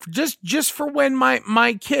 No. Just for when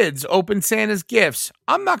my kids open Santa's gifts,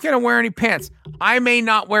 I'm not going to wear any pants. I may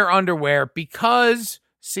not wear underwear because,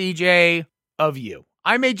 CJ, of you.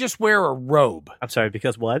 I may just wear a robe I'm sorry,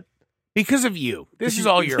 because what? because of you. This is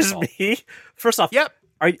all your This is fault. me? First off, Yep.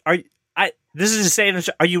 this is saying,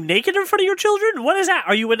 are you naked in front of your children? What is that?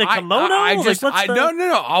 Are you in a kimono?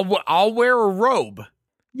 No. I'll wear a robe.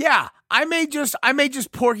 Yeah, I may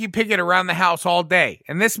just Porky Pig it around the house all day,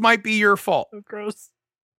 and this might be your fault. So gross.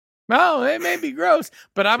 Well, it may be gross,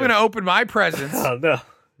 but I'm going to open my presents Oh, no.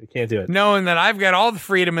 You can't do it. knowing that I've got all the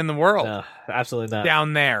freedom in the world No, absolutely not.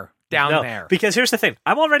 down there. No, There. because here's the thing.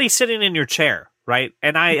 I'm already sitting in your chair, right?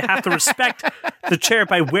 And I have to respect the chair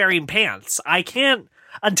by wearing pants. I can't,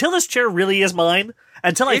 until this chair really is mine,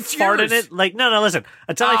 until I It's fart yours. in it, like, no, listen.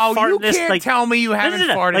 Until I fart you in this, can't like, tell me you haven't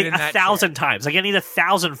farted like in that 1,000 times. Like, I need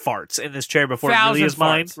 1,000 farts in this chair before it really 1,000 is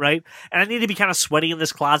mine, farts. right? And I need to be kind of sweaty in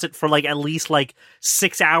this closet for, like, at least, like,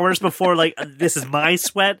 6 hours before, like, this is my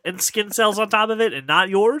sweat and skin cells on top of it and not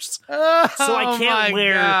yours. Oh, So I can't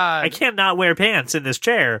God. I can't not wear pants in this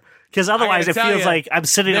chair. Because otherwise it tell feels ya, like I'm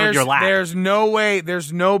sitting on your lap. There's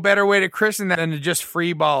no better way to christen that than to just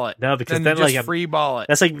free ball it. No, because than then, to just like, I'm- free ball it.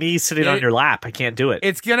 That's like me sitting on your lap. I can't do it.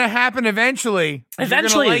 It's gonna happen eventually.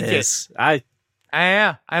 Eventually You're gonna like it is. I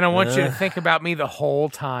Yeah, I don't want you to think about me the whole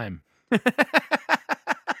time.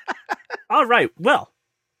 All right. Well,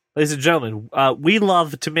 ladies and gentlemen, we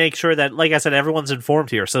love to make sure that, like I said, everyone's informed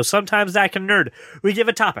here. So sometimes that can nerd. We give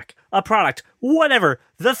a topic, a product, whatever,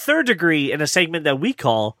 the third degree in a segment that we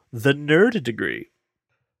call the nerd degree.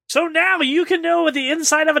 So now you can know what the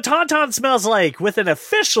inside of a Tauntaun smells like with an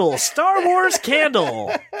official Star Wars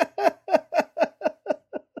candle.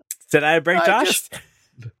 Did I break Josh?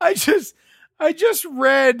 I just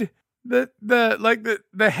read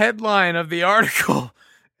the headline of the article.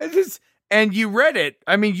 And you read it.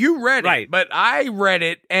 I mean, you read Right. it, but I read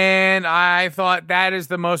it and I thought that is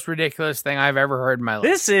the most ridiculous thing I've ever heard in my life.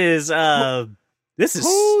 This is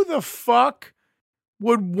Who the fuck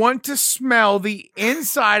would want to smell the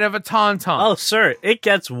inside of a Tauntaun? Oh, sir, it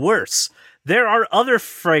gets worse. There are other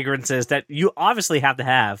fragrances that you obviously have to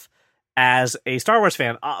have as a Star Wars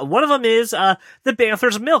fan. One of them is the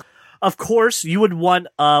Banther's Milk. Of course, you would want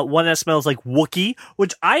one that smells like Wookiee,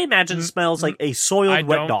 which I imagine smells like a soiled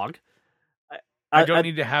wet don't. dog. I don't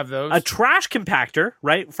need to have those. A trash compactor,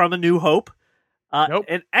 right, from A New Hope. Nope.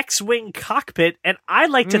 An X-Wing cockpit, and I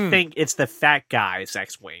like to think it's the fat guy's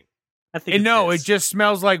X-Wing. I think And no, is. it just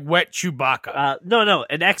smells like wet Chewbacca. No,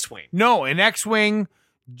 an X-Wing. No, an X-Wing,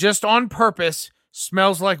 just on purpose,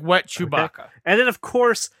 smells like wet Chewbacca. And then, of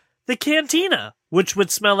course, the cantina, which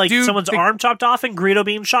would smell like Dude, someone's arm chopped off and Greedo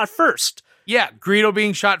being shot first. Yeah, Greedo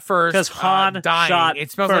being shot first. 'Cause Han dying. shot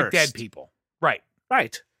It smells like first. dead people. Right.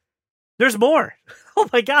 Right. There's more. Oh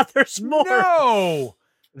my God, there's more. No.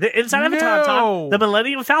 The inside of a No. Tauntaun, the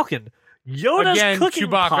Millennium Falcon, Yoda's Again, cooking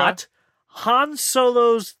Chewbacca. pot, Han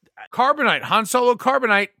Solo's Carbonite. Han Solo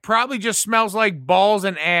Carbonite probably just smells like balls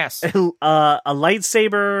and ass. a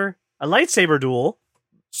lightsaber duel.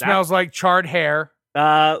 Smells like charred hair.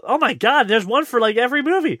 Oh my God, there's one for like every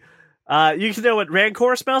movie. You can know what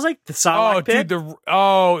Rancor smells like. The Sarlacc Oh, pit.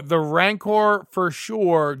 dude, the Rancor for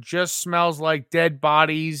sure just smells like dead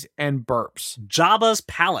bodies and burps. Jabba's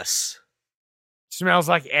palace. Smells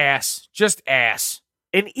like ass. Just ass.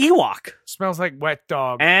 An Ewok. Smells like wet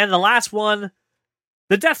dog. And the last one,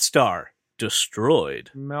 the Death Star. Destroyed.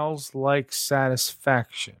 Smells like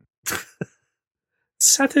satisfaction.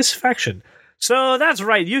 Satisfaction. So that's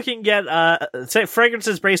right. You can get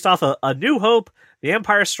fragrances based off of A New Hope, The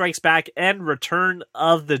Empire Strikes Back, and Return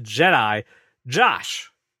of the Jedi.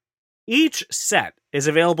 Josh, each set is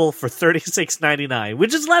available for $36.99,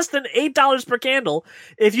 which is less than $8 per candle.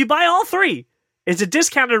 If you buy all three, it's a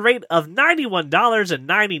discounted rate of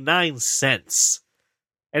 $91.99.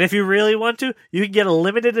 And if you really want to, you can get a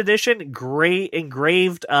limited edition gray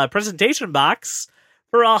engraved presentation box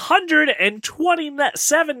for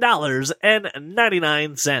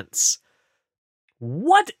 $127.99.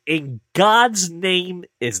 What in God's name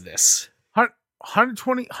is this?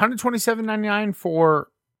 $127.99 for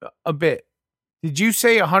a bit. Did you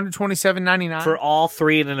say $127.99 for all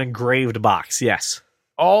three in an engraved box? Yes.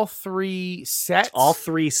 All three sets? All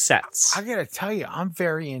three sets. I gotta tell you, I'm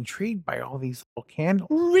very intrigued by all these little candles.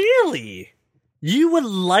 Really? You would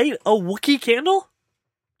light a Wookiee candle?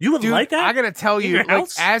 You would light that? I gotta tell you, like,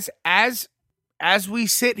 as we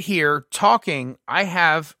sit here talking, I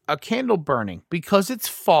have a candle burning because it's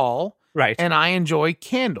fall, right? And I enjoy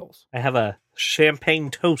candles. I have a champagne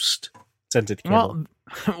toast scented candle.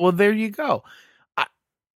 Well, there you go.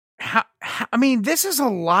 I mean, this is a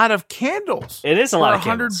lot of candles. It is a lot of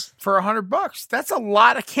candles for $100. That's a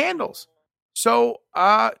lot of candles. So,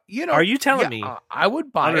 are you telling me I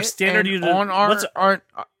would buy on our standard unit on our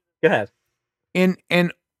go ahead. On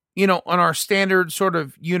our standard sort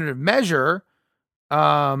of unit of measure,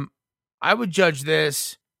 I would judge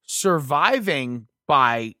this surviving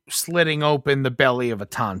by slitting open the belly of a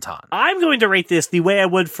tauntaun. I'm going to rate this the way I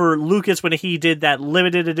would for Lucas when he did that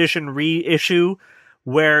limited edition reissue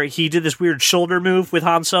where he did this weird shoulder move with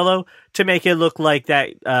Han Solo to make it look like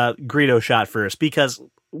that Greedo shot first, because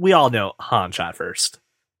we all know Han shot first.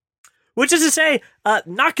 Which is to say,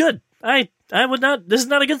 not good. I would not. This is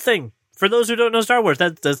not a good thing. For those who don't know Star Wars,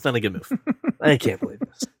 that's not a good move. I can't believe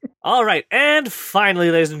this. All right, and finally,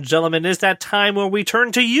 ladies and gentlemen, is that time where we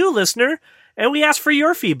turn to you, listener, and we ask for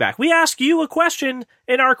your feedback. We ask you a question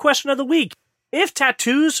in our question of the week. If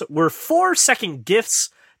tattoos were 4-second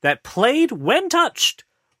gifts that played when touched,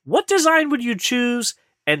 what design would you choose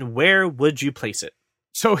and where would you place it?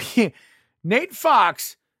 So Nate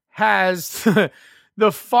Fox has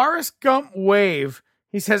the Forrest Gump wave.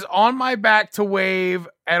 He says, on my back to wave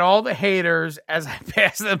at all the haters as I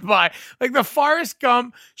pass them by. Like the Forrest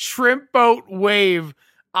Gump shrimp boat wave.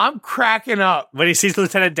 I'm cracking up. When he sees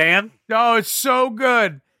Lieutenant Dan? No, it's so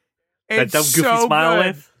good. That dumb goofy smile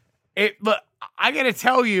wave? Look, I got to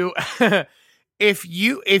tell you, if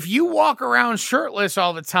you walk around shirtless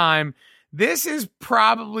all the time, this is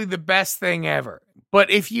probably the best thing ever. But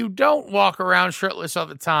if you don't walk around shirtless all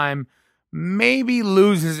the time, maybe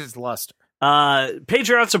loses its luster.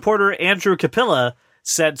 Patreon supporter Andrew Capilla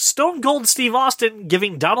said, Stone Cold Steve Austin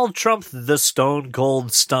giving Donald Trump the Stone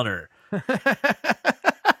Cold Stunner.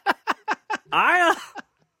 I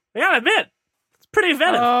gotta admit, it's pretty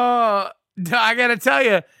inventive. I gotta tell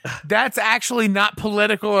you, that's actually not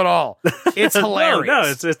political at all. It's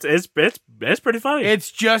hilarious. No, it's pretty funny.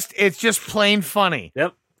 It's just plain funny.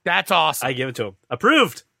 Yep, that's awesome. I give it to him.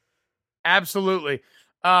 Approved. Absolutely.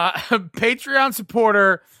 Patreon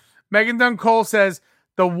supporter Megan Dunn Cole says,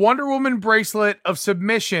 the Wonder Woman bracelet of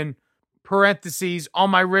submission (parentheses) on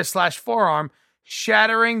my wrist/forearm,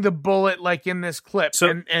 shattering the bullet like in this clip.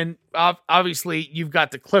 So, and obviously you've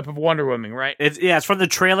got the clip of Wonder Woman, right? It's from the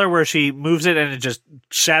trailer where she moves it and it just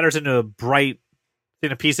shatters into a bright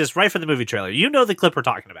thing of pieces right from the movie trailer. You know the clip we're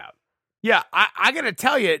talking about. Yeah, I got to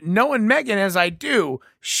tell you, knowing Megan as I do,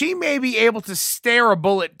 she may be able to stare a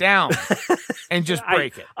bullet down and just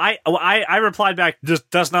break it. I replied back, this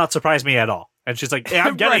does not surprise me at all. And she's like, yeah,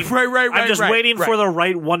 I'm getting, I'm just waiting for the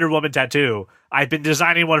right Wonder Woman tattoo. I've been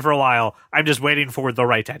designing one for a while. I'm just waiting for the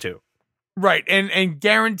right tattoo. Right, and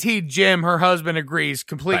guaranteed Jim, her husband, agrees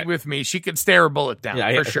completely with me. She could stare a bullet down,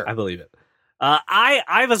 for sure. I believe it.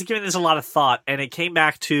 I was giving this a lot of thought, and it came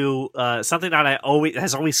back to something that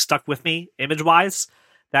has always stuck with me, image-wise,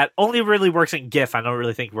 that only really works in GIF. I don't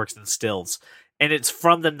really think works in stills. And it's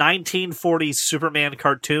from the 1940s Superman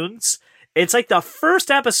cartoons. It's like the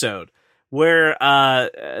first episode where a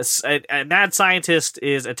mad scientist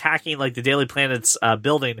is attacking like the Daily Planet's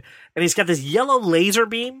building, and he's got this yellow laser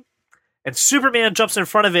beam, and Superman jumps in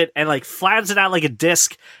front of it and like flattens it out like a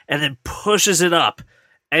disc, and then pushes it up.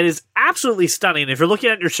 And it's absolutely stunning. If you're looking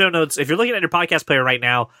at your show notes, if you're looking at your podcast player right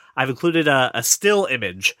now, I've included a still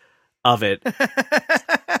image of it.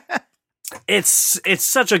 It's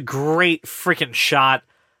such a great freaking shot.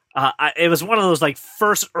 It was one of those like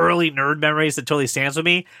first early nerd memories that totally stands with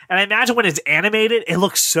me. And I imagine when it's animated, it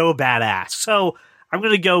looks so badass. So I'm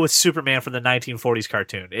going to go with Superman from the 1940s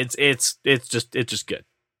cartoon. It's just good. It's good.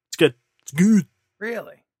 It's good.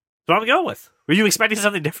 Really? That's what I'm going with. Were you expecting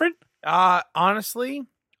something different? Honestly,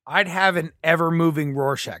 I'd have an ever-moving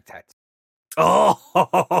Rorschach tattoo.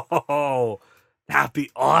 Oh, that'd be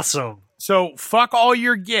awesome. So fuck all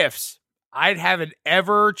your gifts. I'd have an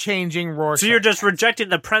ever-changing Rorschach. So you're just rejecting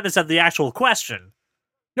the premise of the actual question.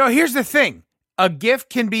 No, here's the thing. A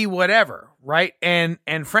gift can be whatever, right? And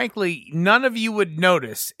frankly, none of you would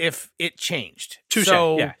notice if it changed. Touché.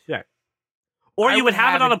 So Yeah. Or you would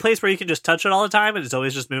have it on a place where you can just touch it all the time and it's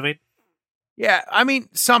always just moving. Yeah, I mean,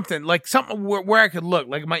 something where I could look,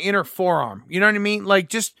 like my inner forearm. You know what I mean? Like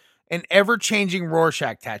just an ever-changing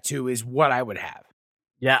Rorschach tattoo is what I would have.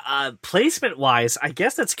 Yeah, placement-wise, I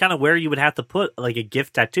guess that's kind of where you would have to put like a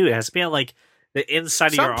gift tattoo. It has to be on like the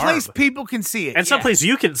inside of your arm. Someplace people can see it. And someplace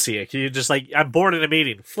you can see it. You just like, I'm bored in a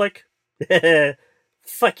meeting. Flick.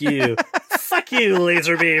 Fuck you. Fuck you,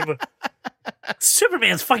 laser beam.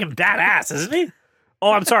 Superman's fucking badass, isn't he?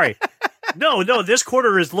 Oh, I'm sorry. No, this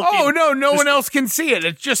quarter is looking... Oh, no one else can see it.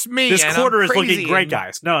 It's just me. This quarter is looking great,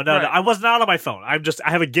 guys. No, Right. I was not on my phone. I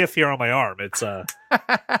have a GIF here on my arm. It's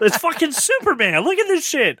it's fucking Superman. Look at this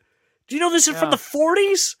shit. Do you know this is from the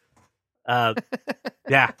 40s?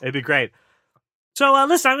 Yeah, it'd be great. So,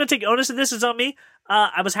 listen, I'm going to take onus of this. It's on me.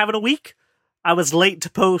 I was having a week. I was late to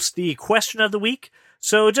post the question of the week.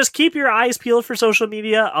 So just keep your eyes peeled for social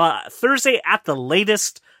media. Thursday at the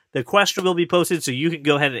latest, the question will be posted so you can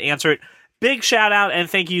go ahead and answer it. Big shout out and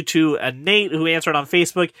thank you to Nate, who answered on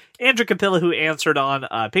Facebook, Andrew Capilla, who answered on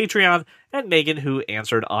Patreon, and Megan, who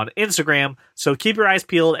answered on Instagram. So keep your eyes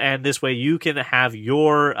peeled, and this way you can have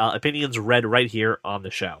your opinions read right here on the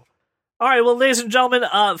show. All right, well, ladies and gentlemen,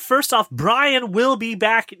 first off, Brian will be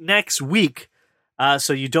back next week,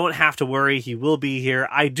 so you don't have to worry. He will be here.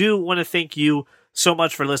 I do want to thank you so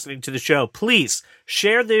much for listening to the show. Please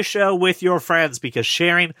share this show with your friends because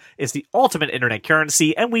sharing is the ultimate internet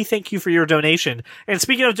currency, and we thank you for your donation. And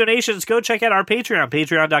speaking of donations, go check out our Patreon,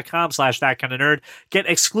 patreon.com/thatkindofnerd. Get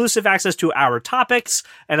exclusive access to our topics,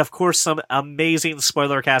 and of course, some amazing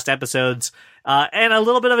Spoilercast episodes. And a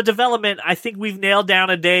little bit of a development. I think we've nailed down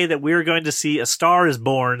a day that we're going to see A Star Is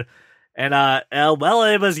Born. And, well,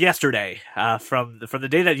 it was yesterday, from the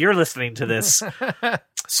day that you're listening to this.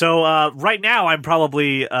 So, right now I'm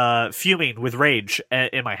probably, fuming with rage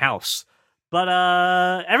in my house. But,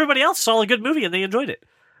 everybody else saw a good movie and they enjoyed it.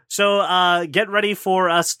 So, get ready for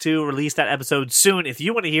us to release that episode soon. If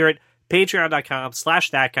you want to hear it,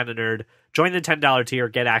 patreon.com/thatkindofnerd. Join the $10 tier,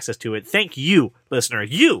 get access to it. Thank you, listener,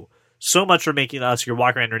 you so much for making us your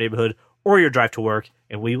walk around your neighborhood or your drive to work.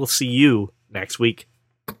 And we will see you next week.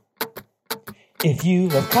 If you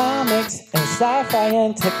love comics and sci-fi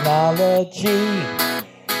and technology,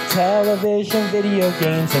 television, video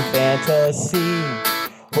games, and fantasy,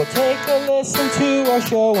 well, take a listen to our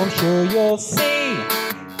show. I'm sure you'll see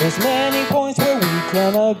there's many points where we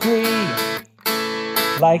can agree.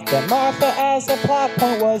 Like that Martha as a plot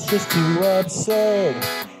point was just too absurd,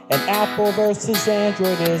 and Apple versus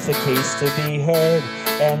Android is a case to be heard,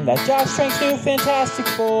 and that Josh Trank's new Fantastic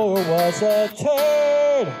Four was a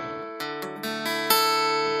turd.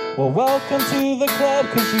 Well, welcome to the club,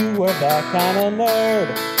 cause you are that kind of nerd.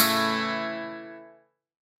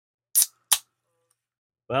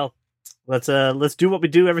 Well, let's do what we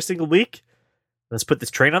do every single week. Let's put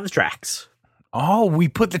this train on the tracks. Oh, we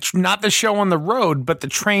put not the show on the road, but the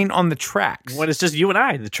train on the tracks. When it's just you and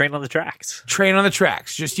I, the train on the tracks. Train on the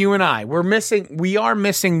tracks, just you and I. We are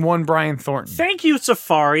missing one Brian Thornton. Thank you,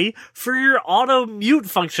 Safari, for your auto mute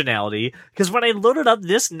functionality. Because when I loaded up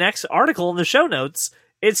this next article in the show notes,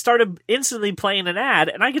 it started instantly playing an ad,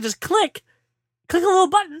 and I could just click a little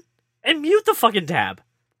button, and mute the fucking tab.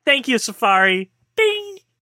 Thank you, Safari. Bing!